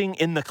sitting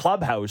in the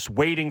clubhouse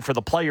waiting for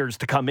the players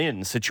to come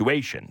in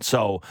situation.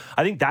 So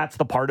I think that's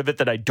the part of it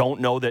that I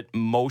don't know that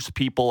most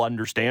people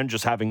understand,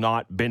 just having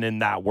not been in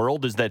that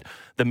world, is that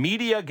the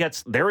media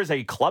there is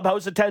a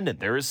clubhouse attendant,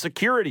 there is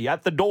security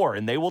at the door,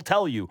 and they will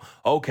tell you,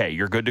 okay,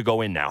 you're good to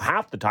go in now.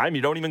 Half the time,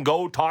 you don't even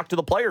go talk to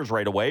the players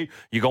right away.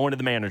 You go into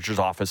the manager's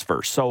office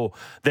first. So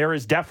there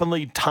is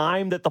definitely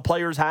time that the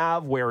players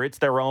have where it's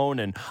their own,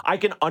 and I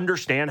can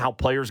understand how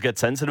players get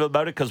sensitive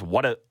about it, because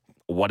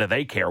what do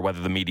they care whether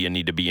the media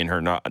need to be in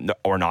here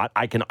or not?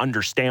 I can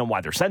understand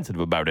why they're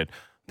sensitive about it.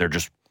 They're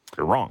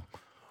wrong.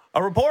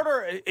 A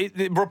reporter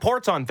it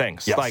reports on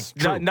things. Yes,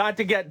 like not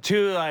to get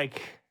too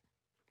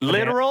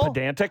literal.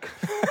 Pedantic.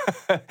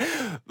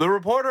 The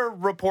reporter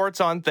reports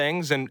on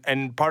things,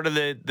 and part of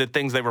the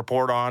things they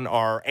report on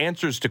are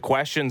answers to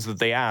questions that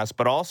they ask,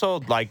 but also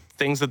like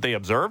things that they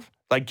observe.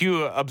 Like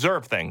you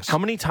observe things. How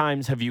many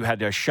times have you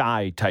had a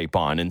shy type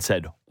on and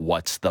said,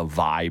 what's the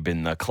vibe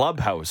in the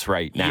clubhouse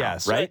right now?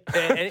 Yes. Right?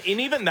 and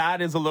even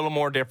that is a little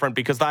more different,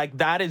 because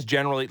that is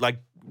generally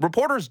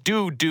reporters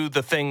do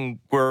the thing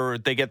where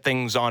they get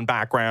things on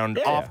background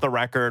off the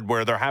record,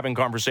 where they're having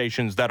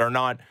conversations that are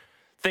not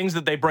things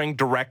that they bring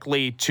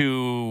directly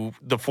to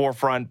the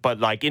forefront,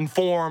 but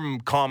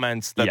inform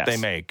comments that they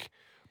make.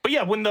 But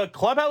yeah, when the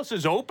clubhouse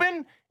is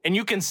open and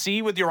you can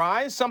see with your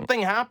eyes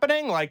something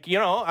happening, Mark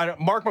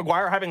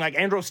McGuire having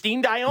Andros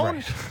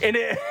Steendion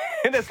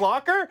in his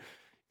locker,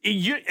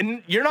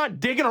 you're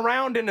not digging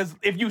around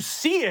if you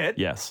see it,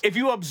 if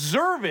you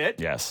observe it,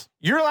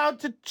 you're allowed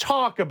to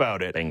talk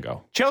about it.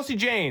 Bingo. Chelsea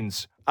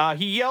Janes,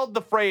 he yelled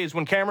the phrase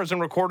when cameras and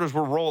recorders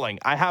were rolling,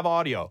 "I have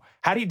audio."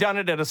 Had he done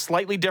it at a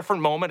slightly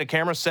different moment, a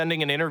camera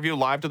sending an interview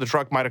live to the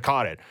truck might have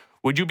caught it.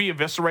 Would you be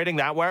eviscerating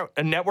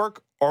that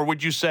network, or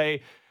would you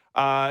say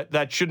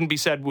that shouldn't be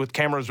said with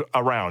cameras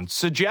around?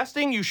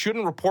 Suggesting you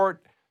shouldn't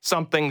report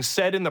something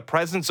said in the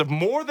presence of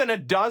more than a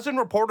dozen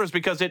reporters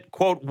because it,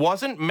 quote,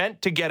 wasn't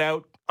meant to get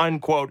out,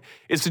 unquote,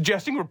 is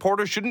suggesting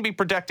reporters shouldn't be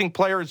protecting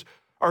players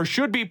or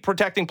should be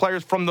protecting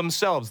players from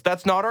themselves.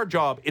 That's not our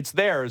job. It's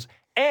theirs.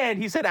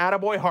 And he said,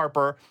 attaboy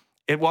Harper.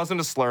 It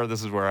wasn't a slur.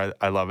 This is where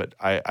I love it.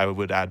 I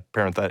would add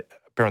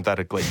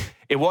parenthetically.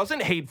 It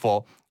wasn't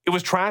hateful. It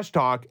was trash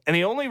talk. And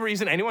the only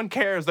reason anyone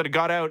cares that it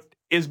got out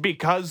is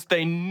because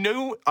they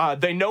know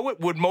it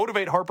would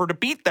motivate Harper to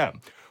beat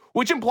them,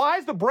 which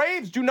implies the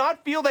Braves do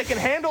not feel they can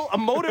handle a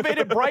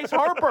motivated Bryce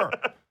Harper.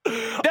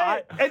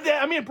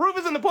 Proof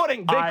is in the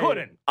pudding. They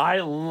couldn't. I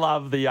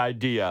love the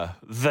idea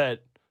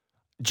that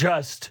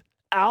just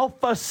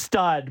alpha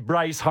stud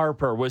Bryce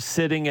Harper was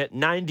sitting at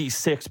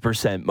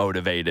 96%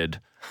 motivated,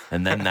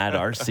 and then that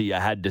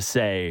Arcia had to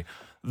say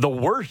the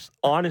worst.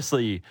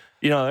 Honestly,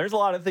 there's a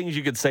lot of things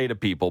you could say to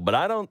people, but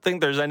I don't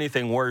think there's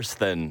anything worse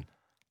than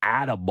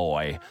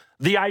attaboy.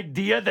 The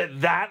idea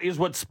that is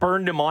what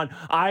spurred him on.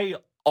 I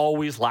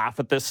always laugh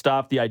at this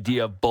stuff. The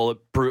idea of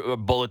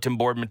bulletin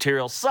board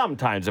material.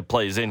 Sometimes it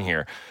plays in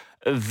here.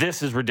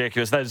 this is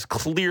ridiculous. That is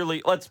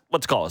clearly, let's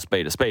call a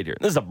spade here.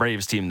 This is a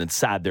Braves team that's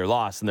sad their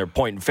loss, and they're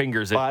pointing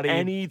fingers at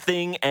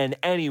anything and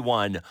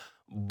anyone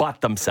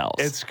but themselves.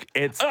 This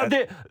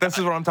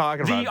is what I'm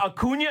talking about. The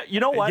Acuna,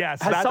 you know what?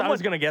 Yes, I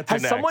was going to get to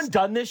Has next. someone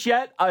done this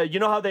yet? You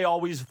know how they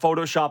always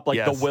Photoshop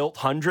the Wilt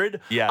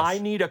 100? Yes. I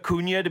need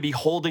Acuna to be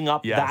holding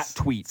up that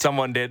tweet.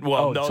 Someone did.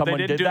 Well, no, they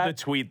didn't do that?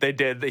 the tweet. They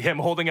did him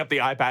holding up the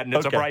iPad, and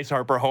it's a Bryce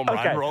Harper home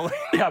run rolling.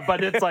 Yeah,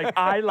 but it's like,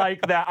 I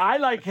like that. I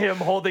like him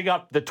holding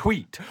up the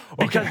tweet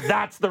because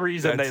that's the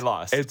reason they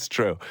lost. It's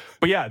true.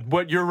 But yeah,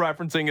 what you're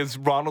referencing is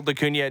Ronald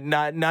Acuna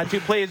not too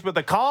pleased with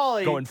the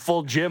call. Going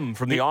full Jim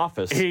from The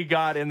Office. He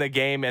got in the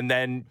game and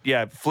then,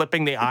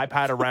 flipping the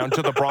iPad around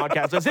to the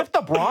broadcast as if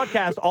the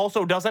broadcast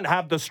also doesn't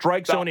have the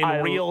strike zone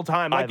in real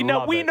time. Like,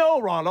 we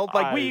know, Ronald.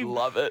 Like, we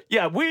love it.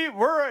 Yeah,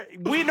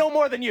 we know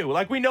more than you.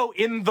 Like, we know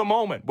in the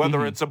moment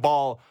whether it's a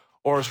ball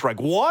or a strike.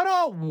 What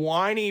a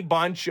whiny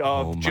bunch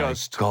of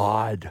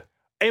God.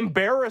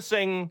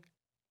 Embarrassing.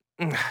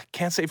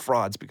 Can't say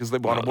frauds because they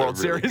won a World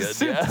Series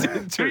 2 years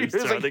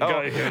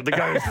ago. The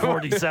guy who's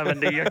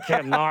 40-70. You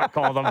cannot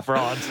call them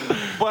frauds.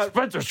 But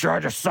Spencer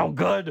Strider's so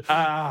good.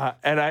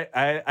 And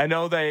I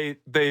know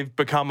they've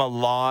become a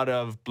lot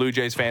of Blue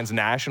Jays fans'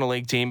 National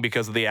League team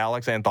because of the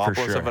Alex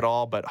Anthopoulos of it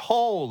all. But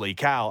holy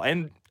cow.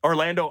 And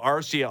Orlando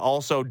Arcia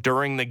also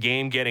during the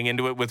game getting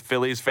into it with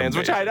Phillies fans,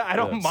 which I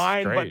don't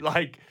mind, great. but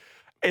like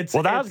that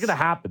was going to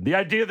happen. The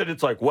idea that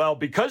it's like, well,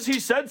 because he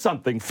said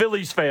something,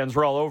 Phillies fans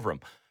were all over him.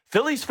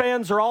 Phillies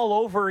fans are all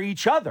over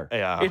each other.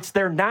 Yeah. It's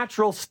their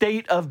natural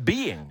state of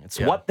being. It's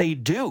what they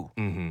do.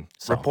 Mm-hmm.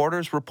 So.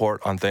 Reporters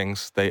report on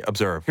things they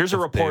observe. Here's a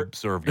report.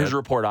 Here's a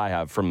report I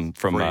have from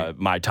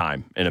my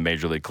time in a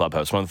major league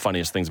clubhouse. One of the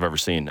funniest things I've ever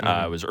seen.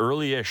 It was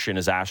early-ish in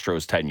his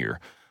Astros tenure.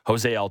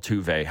 Jose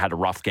Altuve had a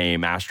rough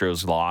game.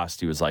 Astros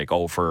lost. He was like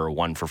 0 for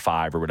 1 for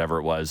 5 or whatever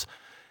it was.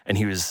 And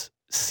he was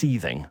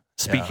seething,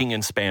 speaking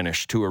in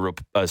Spanish to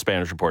a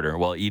Spanish reporter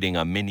while eating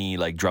a mini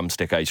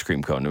drumstick ice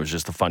cream cone. It was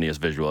just the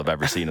funniest visual I've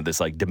ever seen of this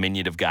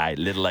diminutive guy,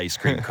 little ice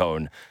cream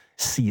cone,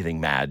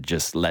 seething mad,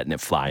 just letting it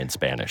fly in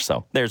Spanish.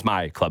 So there's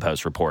my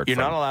clubhouse report. You're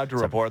not allowed to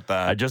report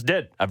that. I just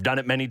did. I've done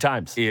it many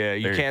times. Yeah,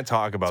 you can't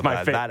talk about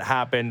that. That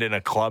happened in a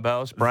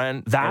clubhouse,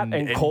 Brent. That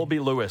and Colby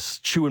Lewis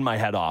chewing my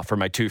head off are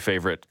my two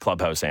favorite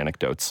clubhouse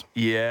anecdotes.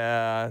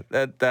 Yeah,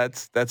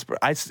 that's.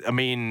 I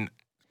mean,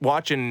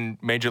 watching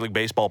Major League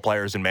Baseball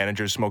players and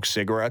managers smoke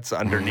cigarettes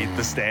underneath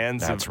the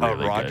stands of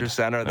Rogers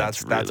Center,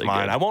 that's really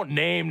mine. good. I won't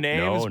name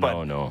names,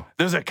 but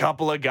there's a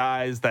couple of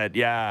guys that,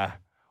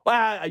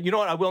 well, you know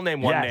what? I will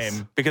name one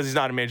name because he's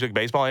not in Major League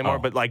Baseball anymore,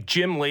 but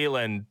Jim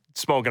Leland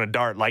smoking a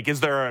dart.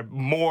 Is there a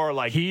more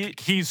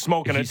he's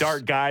smoking a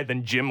dart guy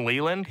than Jim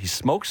Leland? He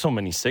smoked so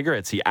many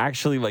cigarettes, he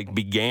actually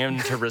began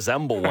to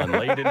resemble one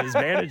late in his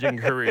managing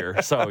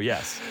career. So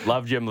yes,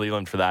 love Jim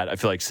Leland for that. I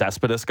feel like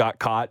Cespedes got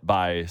caught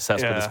by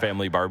Cespedes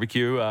Family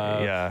Barbecue.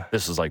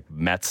 This was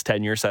Mets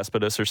tenure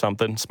Cespedes or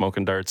something,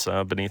 smoking darts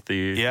beneath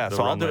the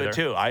so I'll do it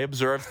too. I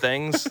observe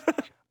things.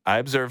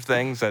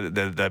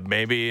 that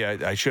maybe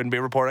I shouldn't be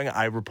reporting.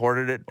 I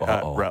reported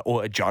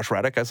it. Josh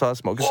Reddick, I saw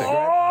smoke a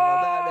cigarette.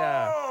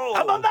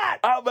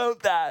 How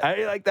about that?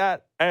 I like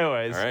that.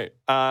 Anyways, all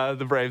right.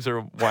 The Braves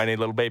are whiny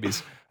little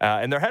babies,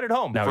 and they're headed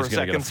home now for he's a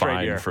second get a straight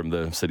fine year from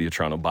the City of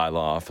Toronto bylaw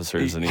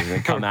officers, and he's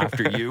going to come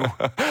after you.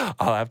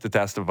 I'll have to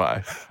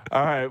testify.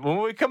 All right,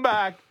 when we come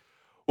back,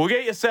 we'll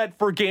get you set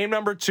for game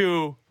number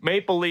 2.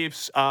 Maple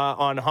Leafs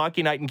on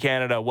Hockey Night in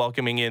Canada,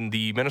 welcoming in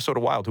the Minnesota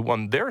Wild, who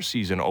won their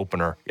season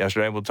opener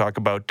yesterday. We'll talk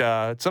about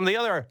some of the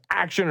other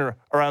action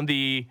around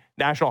the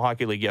National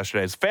Hockey League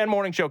yesterday. As Fan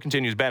Morning Show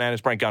continues, Ben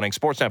Ennis, Brent Gunning,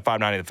 Sportsnet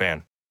 590 The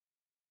Fan.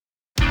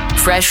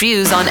 Fresh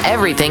views on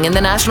everything in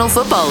the National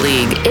Football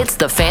League. It's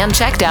the Fan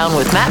Checkdown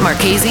with Matt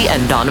Marchese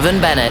and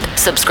Donovan Bennett.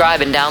 Subscribe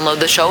and download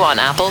the show on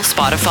Apple,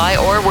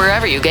 Spotify, or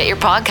wherever you get your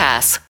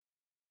podcasts.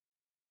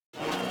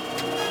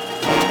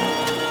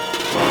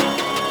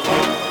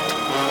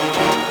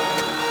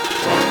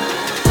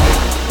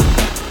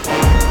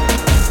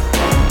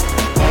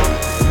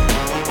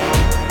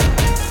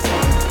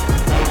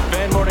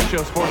 Fan Morning Show,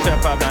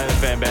 Sportsnet 590 The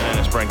Fan, Ben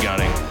Ennis, Brent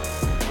Gunning.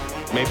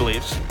 Maple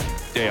Leafs,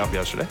 day off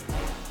yesterday.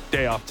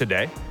 Day off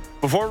today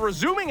before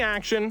resuming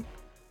action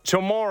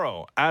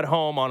tomorrow at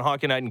home on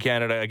Hockey Night in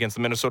Canada against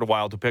the Minnesota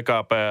Wild to pick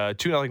up a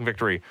 2-0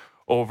 victory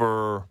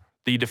over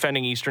the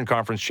defending Eastern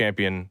Conference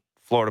champion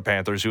Florida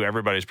Panthers, who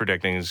everybody's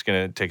predicting is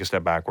going to take a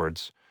step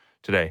backwards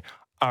today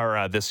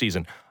or this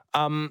season.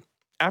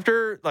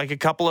 After a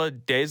couple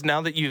of days,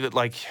 now that you've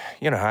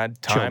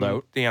had time,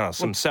 chilled out,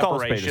 some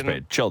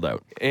separation, chilled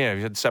out. Yeah,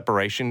 you had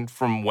separation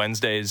from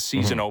Wednesday's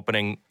season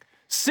opening.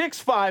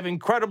 6-5,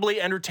 incredibly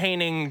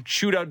entertaining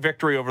shootout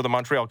victory over the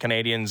Montreal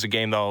Canadiens. A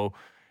game, though,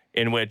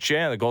 in which,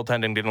 the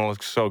goaltending didn't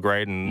look so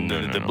great, and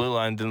the blue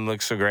line didn't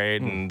look so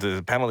great, and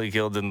the penalty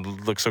kill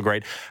didn't look so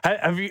great.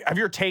 Have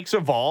your takes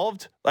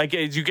evolved?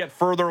 As you get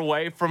further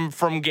away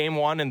from game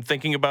one and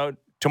thinking about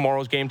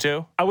tomorrow's game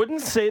too? I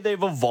wouldn't say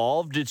they've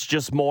evolved. It's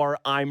just more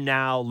I'm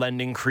now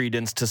lending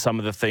credence to some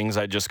of the things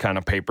I just kind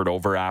of papered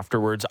over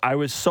afterwards. I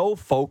was so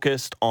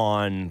focused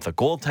on the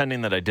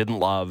goaltending that I didn't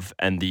love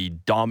and the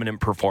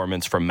dominant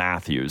performance from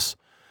Matthews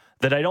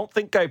that I don't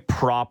think I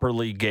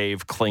properly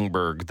gave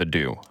Klingberg the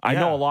due. I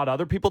know a lot of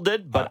other people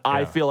did, but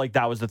I feel like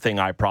that was the thing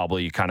I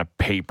probably kind of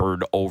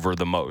papered over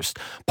the most.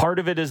 Part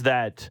of it is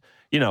that,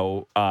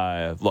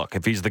 look,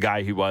 if he's the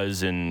guy he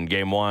was in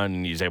game one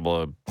and he's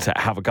able to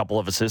have a couple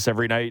of assists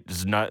every night,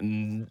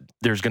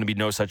 there's going to be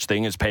no such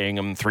thing as paying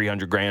him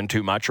 $300,000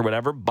 too much or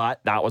whatever.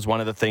 But that was one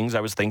of the things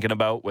I was thinking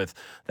about with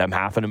them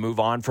having to move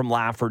on from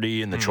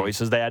Lafferty and the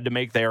choices they had to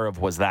make there of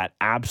was that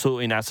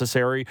absolutely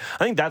necessary?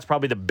 I think that's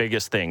probably the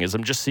biggest thing is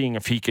I'm just seeing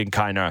if he can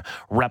kind of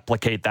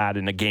replicate that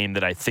in a game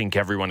that I think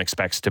everyone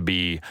expects to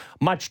be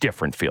much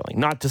different feeling.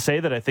 Not to say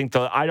that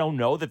I don't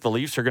know that the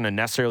Leafs are going to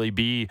necessarily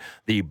be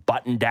the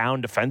button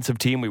down defensive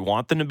team we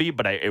want them to be,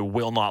 but it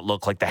will not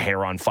look like the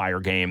hair on fire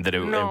game that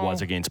it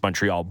was against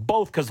Montreal,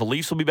 both because the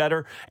Leafs will be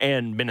better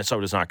and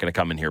Minnesota's not going to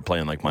come in here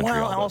playing like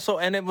Montreal. Well, also,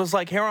 and it was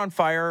like hair on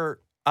fire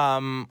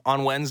on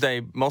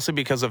Wednesday, mostly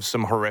because of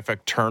some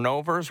horrific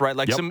turnovers, right?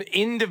 Like some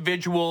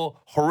individual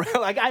horrific.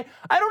 Like I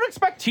don't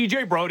expect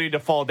TJ Brody to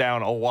fall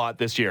down a lot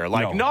this year.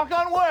 Like knock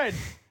on wood.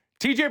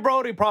 TJ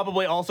Brody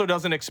probably also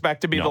doesn't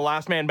expect to be the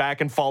last man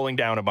back and falling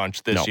down a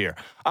bunch this year.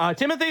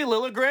 Timothy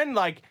Liljegren,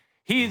 like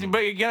he's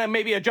gonna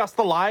maybe adjust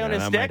the lie on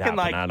his stick and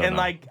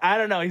I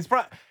don't know.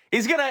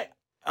 He's gonna.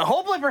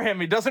 Hopefully for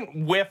him, he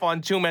doesn't whiff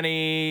on too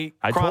many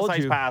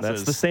cross-ice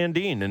passes. That's the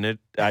Sandine, and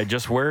I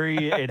just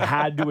worry it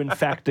had to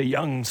infect a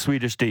young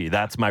Swedish D.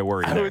 That's my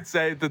worry there. I would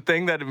say the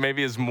thing that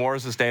maybe is more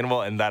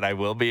sustainable and that I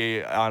will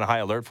be on high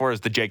alert for is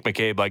the Jake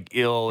McCabe, like,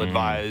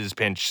 ill-advised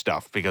pinch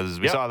stuff,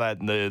 because we saw that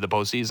in the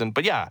postseason.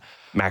 But, yeah.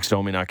 Max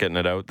Domi not getting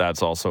it out,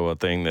 that's also a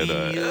thing that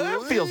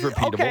feels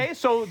repeatable. Okay,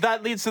 so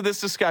that leads to this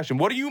discussion.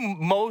 What are you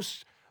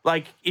most,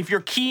 like, if you're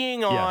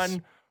keying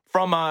on...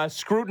 From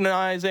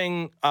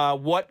scrutinizing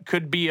what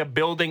could be a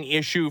building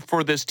issue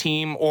for this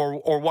team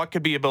or what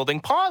could be a building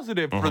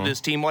positive for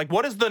this team, like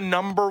what is the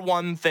number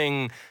one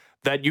thing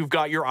that you've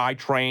got your eye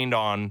trained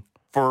on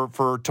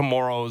for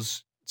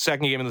tomorrow's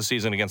second game of the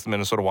season against the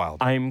Minnesota Wild?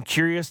 I'm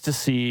curious to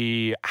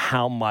see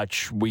how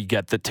much we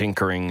get the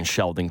tinkering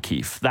Sheldon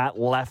Keefe. That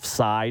left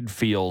side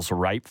feels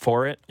ripe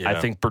for it. Yeah.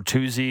 I think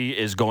Bertuzzi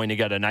is going to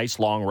get a nice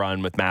long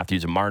run with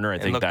Matthews and Marner. I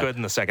think look good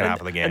in the second half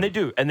of the game. And they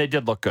do. And they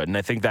did look good. And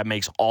I think that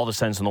makes all the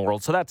sense in the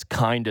world. So that's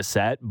kind of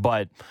set.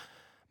 But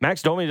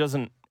Max Domi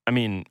doesn't,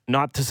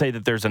 not to say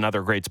that there's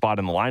another great spot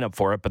in the lineup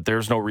for it, but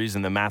there's no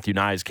reason that Matthew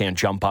Nyes can't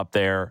jump up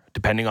there,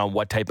 depending on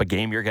what type of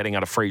game you're getting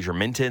out of Fraser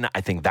Minton. I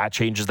think that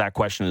changes that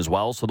question as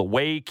well. So the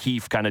way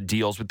Keefe kind of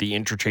deals with the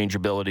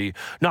interchangeability,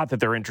 not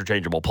that they're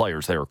interchangeable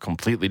players, they're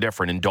completely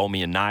different in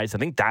Domi and Nyes. I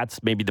think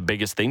that's maybe the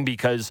biggest thing,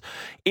 because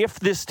if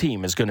this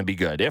team is going to be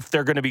good, if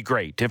they're going to be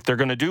great, if they're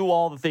going to do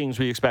all the things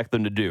we expect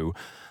them to do,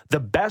 the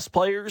best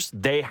players,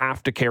 they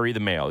have to carry the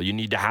mail. You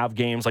need to have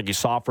games like you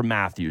saw from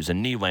Matthews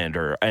and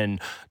Nylander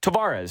and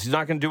Tavares. He's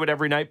not going to do it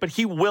every night, but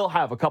he will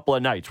have a couple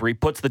of nights where he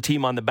puts the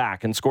team on the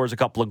back and scores a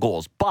couple of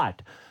goals.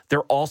 But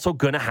they're also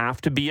going to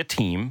have to be a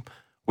team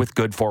with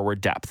good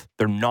forward depth.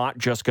 They're not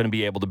just going to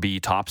be able to be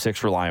top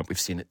six reliant. We've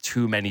seen it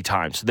too many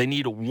times. So they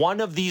need one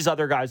of these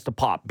other guys to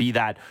pop, be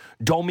that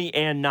Domi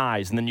and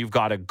Nyes, and then you've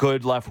got a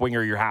good left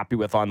winger you're happy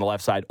with on the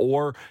left side,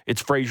 or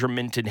it's Fraser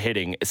Minton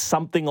hitting,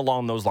 something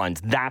along those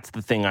lines. That's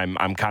the thing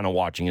I'm kind of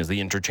watching, is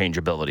the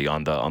interchangeability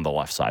on the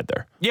left side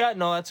there. Yeah,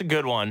 no, that's a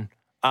good one.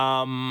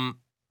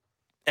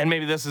 And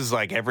maybe this is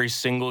like every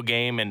single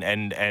game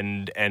and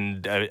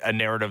a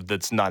narrative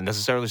that's not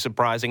necessarily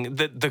surprising.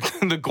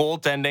 The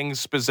goaltending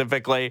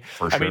specifically.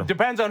 For sure.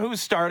 Depends on who's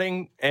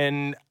starting.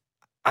 And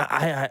if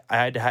I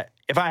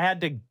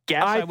had to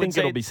guess, I would think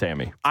say it'll be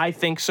Sammy. I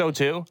think so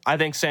too. I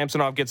think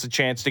Samsonov gets a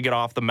chance to get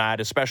off the mat,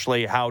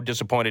 especially how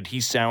disappointed he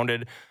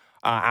sounded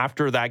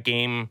after that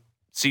game.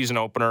 Season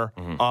opener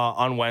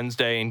on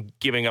Wednesday and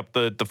giving up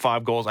the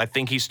 5 goals. I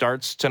think he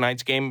starts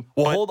tonight's game.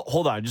 Well,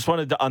 hold on. I just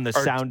wanted to, on the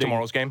sounding,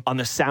 tomorrow's game. On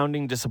the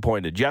sounding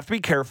disappointed. You have to be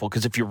careful,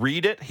 because if you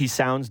read it, he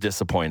sounds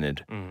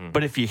disappointed.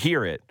 But if you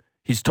hear it,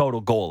 he's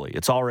total goalie.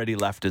 It's already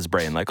left his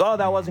brain. Like, oh,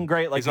 that wasn't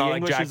great. Like, he's not the like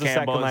English Jack is a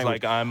Campbell second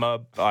language.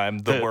 Like, I'm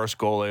the worst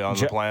goalie on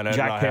the planet.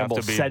 Jack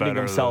Campbell sending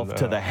himself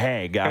to the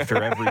Hague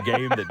after every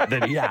game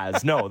that he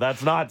has. No,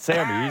 that's not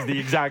Sammy. He's the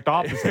exact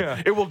opposite.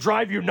 Yeah. It will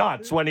drive you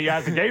nuts when he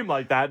has a game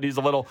like that, and he's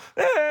a little,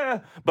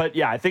 But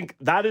yeah, I think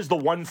that is the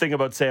one thing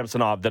about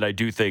Samsonov that I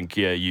do think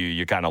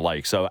you kind of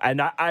like. So,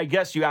 and I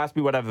guess you asked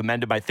me what I've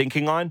amended my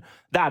thinking on.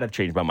 That I've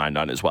changed my mind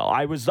on as well.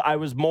 I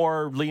was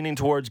more leaning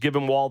towards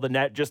giving Wall the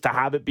net just to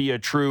have it be a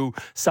true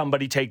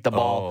somebody take the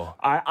ball.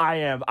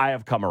 I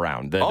have come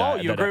around.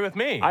 You agree with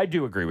me? I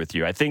do agree with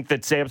you. I think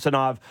that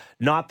Samsonov,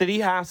 not that he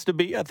has to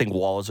be. I think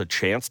Wall has a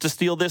chance to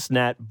steal this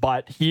net,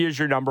 but he is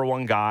your number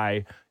one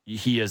guy.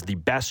 he has the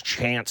best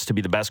chance to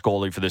be the best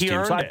goalie for this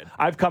team. So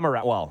I've come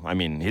around. Well, I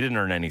mean, he didn't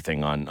earn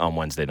anything on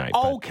Wednesday night.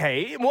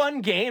 Okay,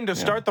 one game to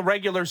start the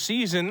regular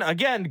season.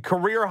 Again,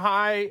 career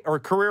high or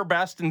career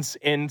best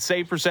in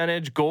save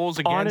percentage, goals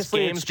against,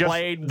 games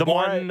played.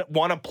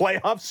 Won a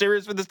playoff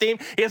series for this team.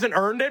 He hasn't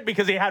earned it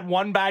because he had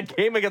one bad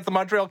game against the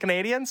Montreal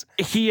Canadiens.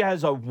 He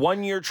has a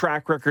 1-year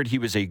track record. He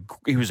was a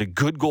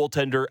good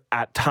goaltender,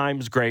 at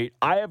times great.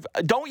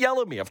 Don't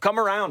yell at me. I've come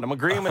around. I'm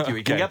agreeing with you.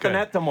 He can get the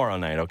net tomorrow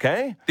night,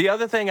 okay? The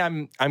other thing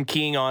I'm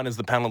keying on is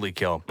the penalty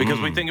kill, because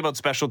we think about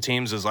special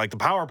teams as like the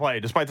power play,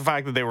 despite the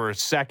fact that they were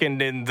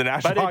second in the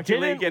National Hockey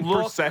League in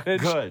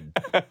percentage. Good.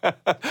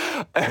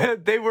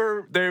 They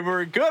were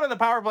good on the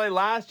power play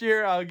last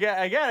year.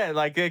 Again,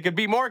 like they could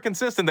be more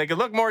consistent. They could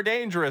look more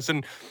dangerous,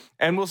 and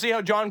we'll see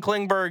how John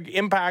Klingberg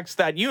impacts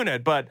that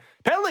unit. But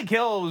penalty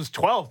kill was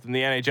 12th in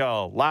the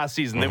NHL last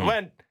season. They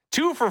went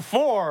 2 for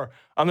 4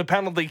 on the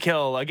penalty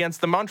kill against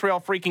the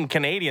Montreal freaking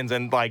Canadiens,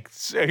 and like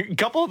a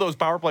couple of those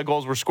power play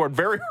goals were scored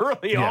very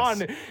early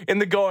on in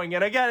the going.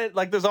 And again,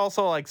 like there's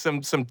also like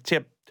some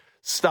tip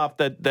stuff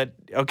that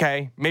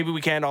okay, maybe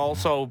we can't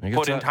also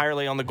put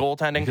entirely on the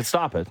goaltending. You could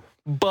stop it.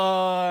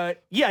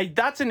 But yeah,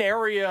 that's an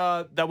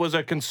area that was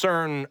a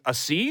concern a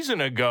season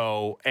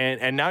ago,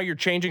 and now you're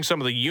changing some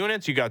of the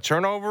units. You got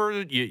turnover.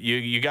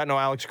 You got no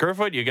Alex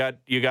Kerfoot. You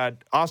got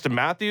Austin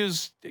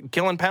Matthews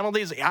killing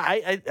penalties.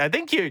 I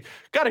think you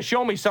got to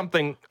show me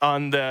something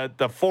on the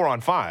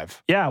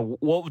 4-on-5. Yeah,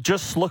 well,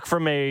 just look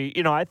from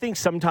I think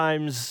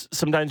sometimes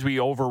we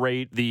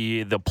overrate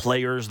the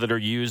players that are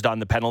used on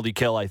the penalty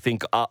kill. I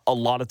think a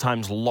lot of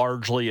times,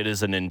 largely, it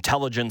is an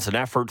intelligence and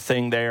effort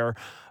thing there,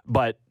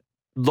 but.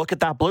 Look at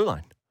that blue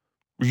line.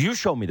 You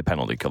show me the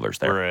penalty killers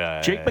there.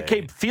 Right. Jake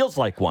McCabe feels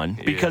like one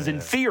because in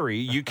theory,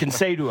 you can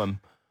say to him,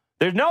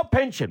 there's no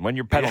pinching when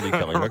you're penalty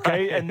killing,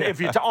 okay? And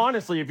if you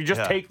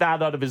just take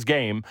that out of his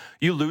game,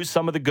 you lose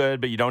some of the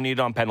good, but you don't need it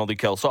on penalty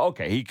kill. So,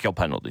 okay, he can kill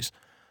penalties.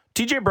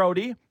 TJ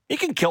Brody, he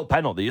can kill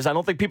penalties. I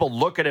don't think people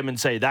look at him and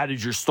say, that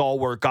is your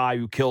stalwart guy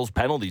who kills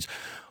penalties.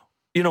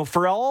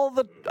 For all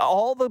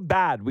the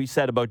bad we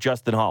said about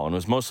Justin Hall, and it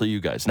was mostly you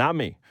guys, not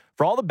me.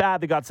 For all the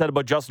bad that got said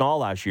about Justin Hall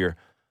last year,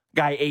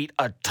 guy ate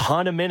a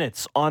ton of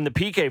minutes on the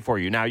PK for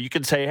you. Now, you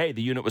could say, hey,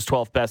 the unit was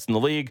 12th best in the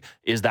league.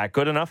 Is that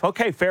good enough?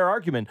 Okay, fair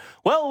argument.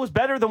 Well, it was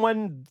better than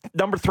when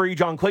number 3,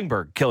 John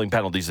Klingberg, killing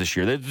penalties this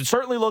year. They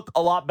certainly look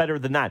a lot better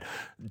than that.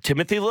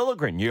 Timothy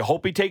Liljegren, you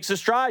hope he takes a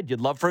stride.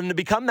 You'd love for him to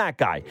become that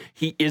guy.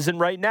 He isn't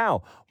right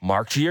now.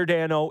 Mark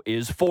Giordano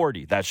is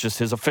 40. That's just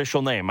his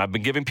official name. I've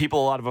been giving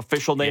people a lot of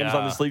official names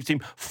on this Leafs team.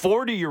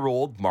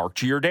 40-year-old Mark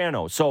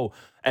Giordano.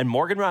 And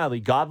Morgan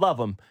Rielly, God love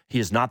him, he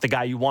is not the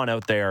guy you want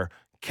out there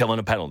killing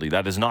a penalty.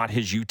 That is not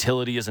his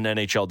utility as an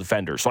NHL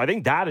defender. So I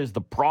think that is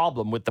the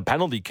problem with the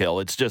penalty kill.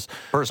 It's just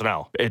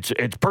personnel.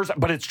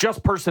 But it's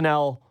just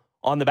personnel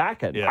on the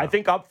back end. Yeah. I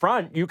think up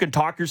front, you can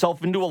talk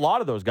yourself into a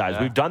lot of those guys.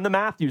 Yeah. We've done the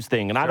Matthews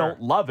thing, and I don't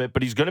love it,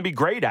 but he's going to be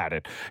great at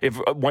it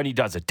when he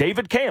does it.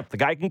 David Kampf, the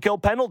guy can kill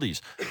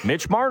penalties.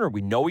 Mitch Marner,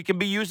 we know he can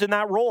be used in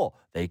that role.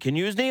 They can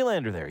use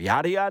Nylander there.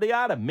 Yada, yada,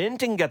 yada.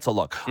 Minton gets a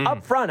look.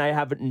 Up front, I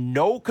have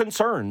no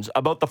concerns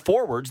about the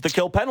forwards that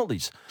kill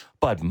penalties.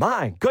 But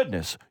my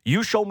goodness,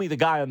 you show me the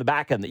guy on the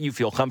back end that you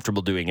feel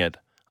comfortable doing it.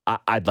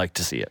 I'd like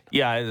to see it.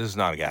 Yeah, this is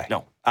not a guy.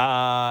 No.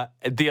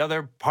 The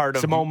other part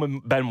of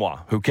Simone Benoit,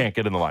 who can't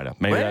get in the lineup.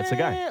 Maybe that's the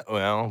guy.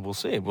 Well, we'll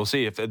see. We'll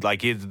see if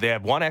they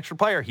have one extra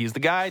player. He's the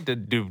guy.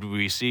 Do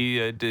we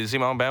see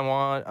Simone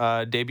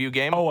Benoit debut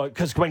game? Oh,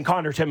 because when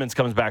Connor Timmins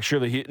comes back,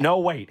 surely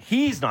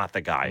he's not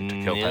the guy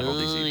to kill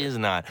penalties. He is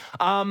not.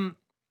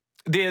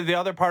 The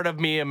other part of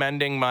me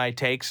amending my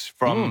takes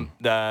from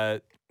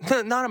the.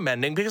 Not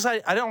amending, because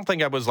I don't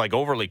think I was like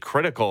overly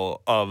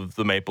critical of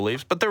the Maple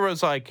Leafs, but there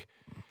was like,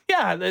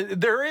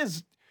 there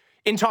is,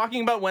 in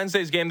talking about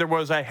Wednesday's game, there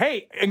was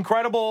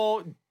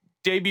incredible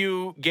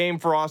debut game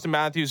for Austin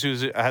Matthews,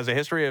 who has a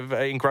history of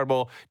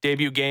incredible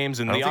debut games,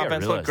 and the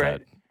offense looked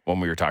great. When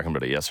we were talking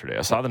about it yesterday,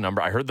 I saw the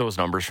number. I heard those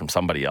numbers from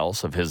somebody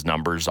else of his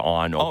numbers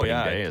on opening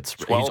day. It's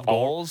 12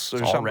 goals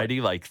or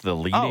already like the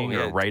leading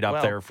or right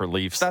up there for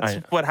Leafs. That's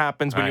what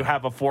happens when you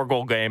have a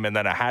 4-goal game and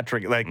then a hat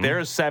trick. Like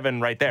there's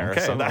 7 right there.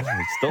 Okay, so that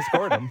still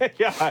scored them.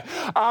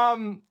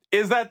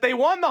 Is that they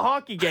won the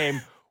hockey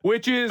game,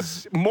 which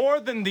is more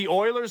than the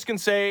Oilers can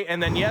say.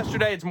 And then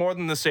yesterday, it's more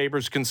than the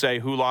Sabres can say,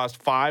 who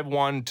lost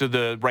 5-1 to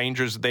the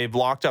Rangers. They've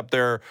locked up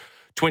their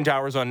Twin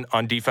Towers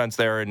on defense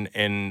there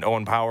in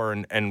Owen Power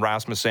and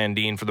Rasmus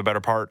Sandin for the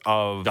better part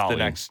of the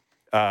next.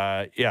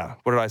 What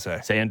did I say?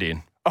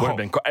 Sandin. Would have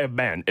been,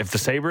 man, if the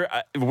Sabres,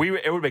 it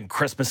would have been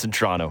Christmas in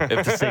Toronto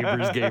if the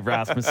Sabres gave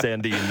Rasmus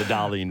Sandin the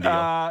Dahlin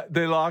deal.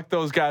 They locked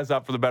those guys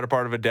up for the better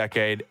part of a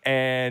decade,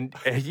 and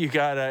you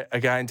got a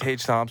guy in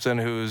Tage Thompson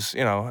who's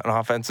an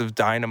offensive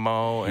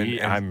dynamo.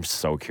 And I'm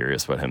so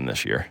curious about him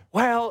this year.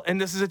 Well,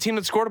 and this is a team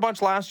that scored a bunch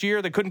last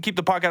year. They couldn't keep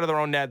the puck out of their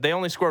own net. They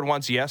only scored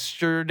once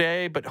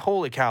yesterday, but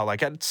holy cow!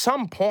 Like at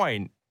some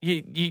point,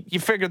 you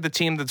figure the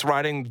team that's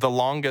riding the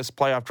longest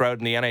playoff drought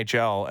in the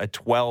NHL at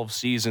 12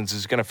 seasons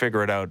is going to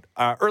figure it out.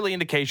 Early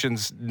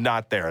indications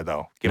not there,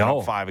 though. Giving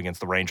up 5 against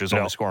the Rangers,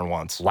 only scoring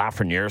once.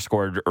 Lafreniere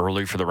scored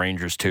early for the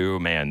Rangers, too.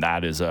 Man,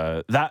 that is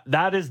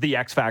the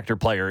X-Factor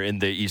player in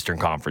the Eastern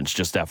Conference,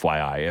 just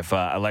FYI. If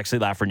Alexis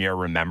Lafreniere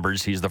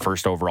remembers he's the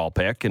first overall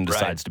pick and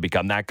decides to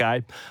become that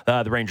guy,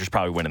 the Rangers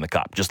probably win in the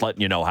Cup. Just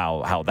letting you know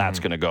how that's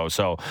going to go.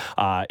 So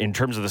in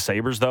terms of the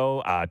Sabres,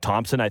 though,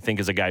 Thompson, I think,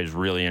 is a guy who's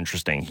really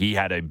interesting. He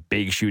had a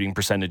big shooting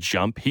percentage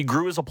jump. He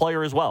grew as a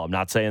player as well. I'm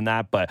not saying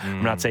that, but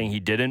I'm not saying he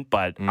didn't,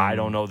 but I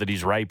don't know that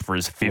he's ripe for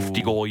his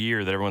 50-goal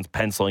year that everyone's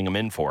penciling him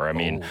in for. I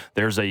mean,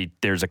 there's a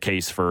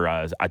case for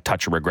a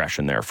touch of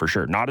regression there for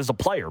sure. Not as a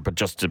player, but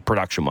just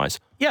production-wise.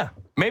 Yeah.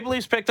 Maple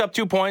Leafs picked up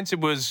 2 points. It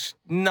was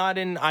not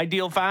in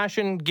ideal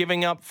fashion,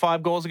 giving up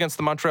 5 goals against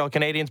the Montreal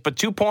Canadiens, but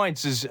 2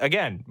 points is,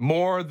 again,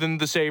 more than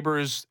the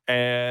Sabres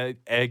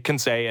can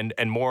say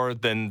and more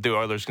than the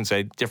Oilers can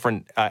say.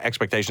 Different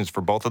expectations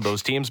for both of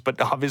those teams,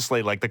 but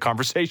obviously, like, the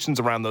conversations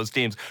around those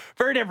teams,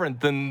 very different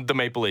than the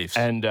Maple Leafs.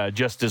 And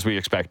just as we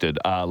expected,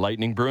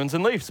 Lightning, Bruins,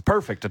 and Leafs,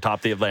 perfect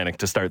atop the Atlantic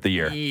to start the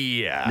year.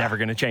 Yeah. Never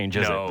going to change,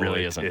 is it?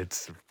 Really isn't.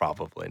 It's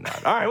probably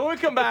not. All right, when we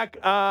come back,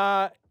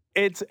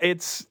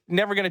 It's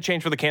never going to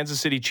change for the Kansas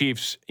City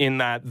Chiefs in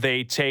that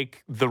they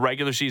take the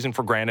regular season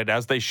for granted,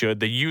 as they should.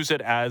 They use it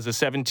as a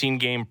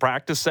 17-game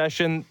practice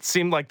session.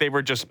 Seemed like they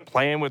were just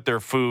playing with their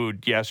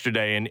food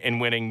yesterday and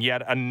winning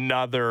yet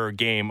another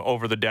game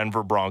over the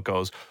Denver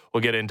Broncos.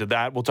 We'll get into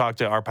that. We'll talk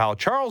to our pal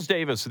Charles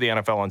Davis of the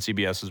NFL on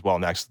CBS as well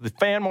next. The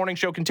Fan Morning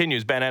Show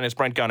continues. Ben Ennis,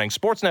 Brent Gunning,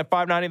 Sportsnet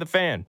 590 The Fan.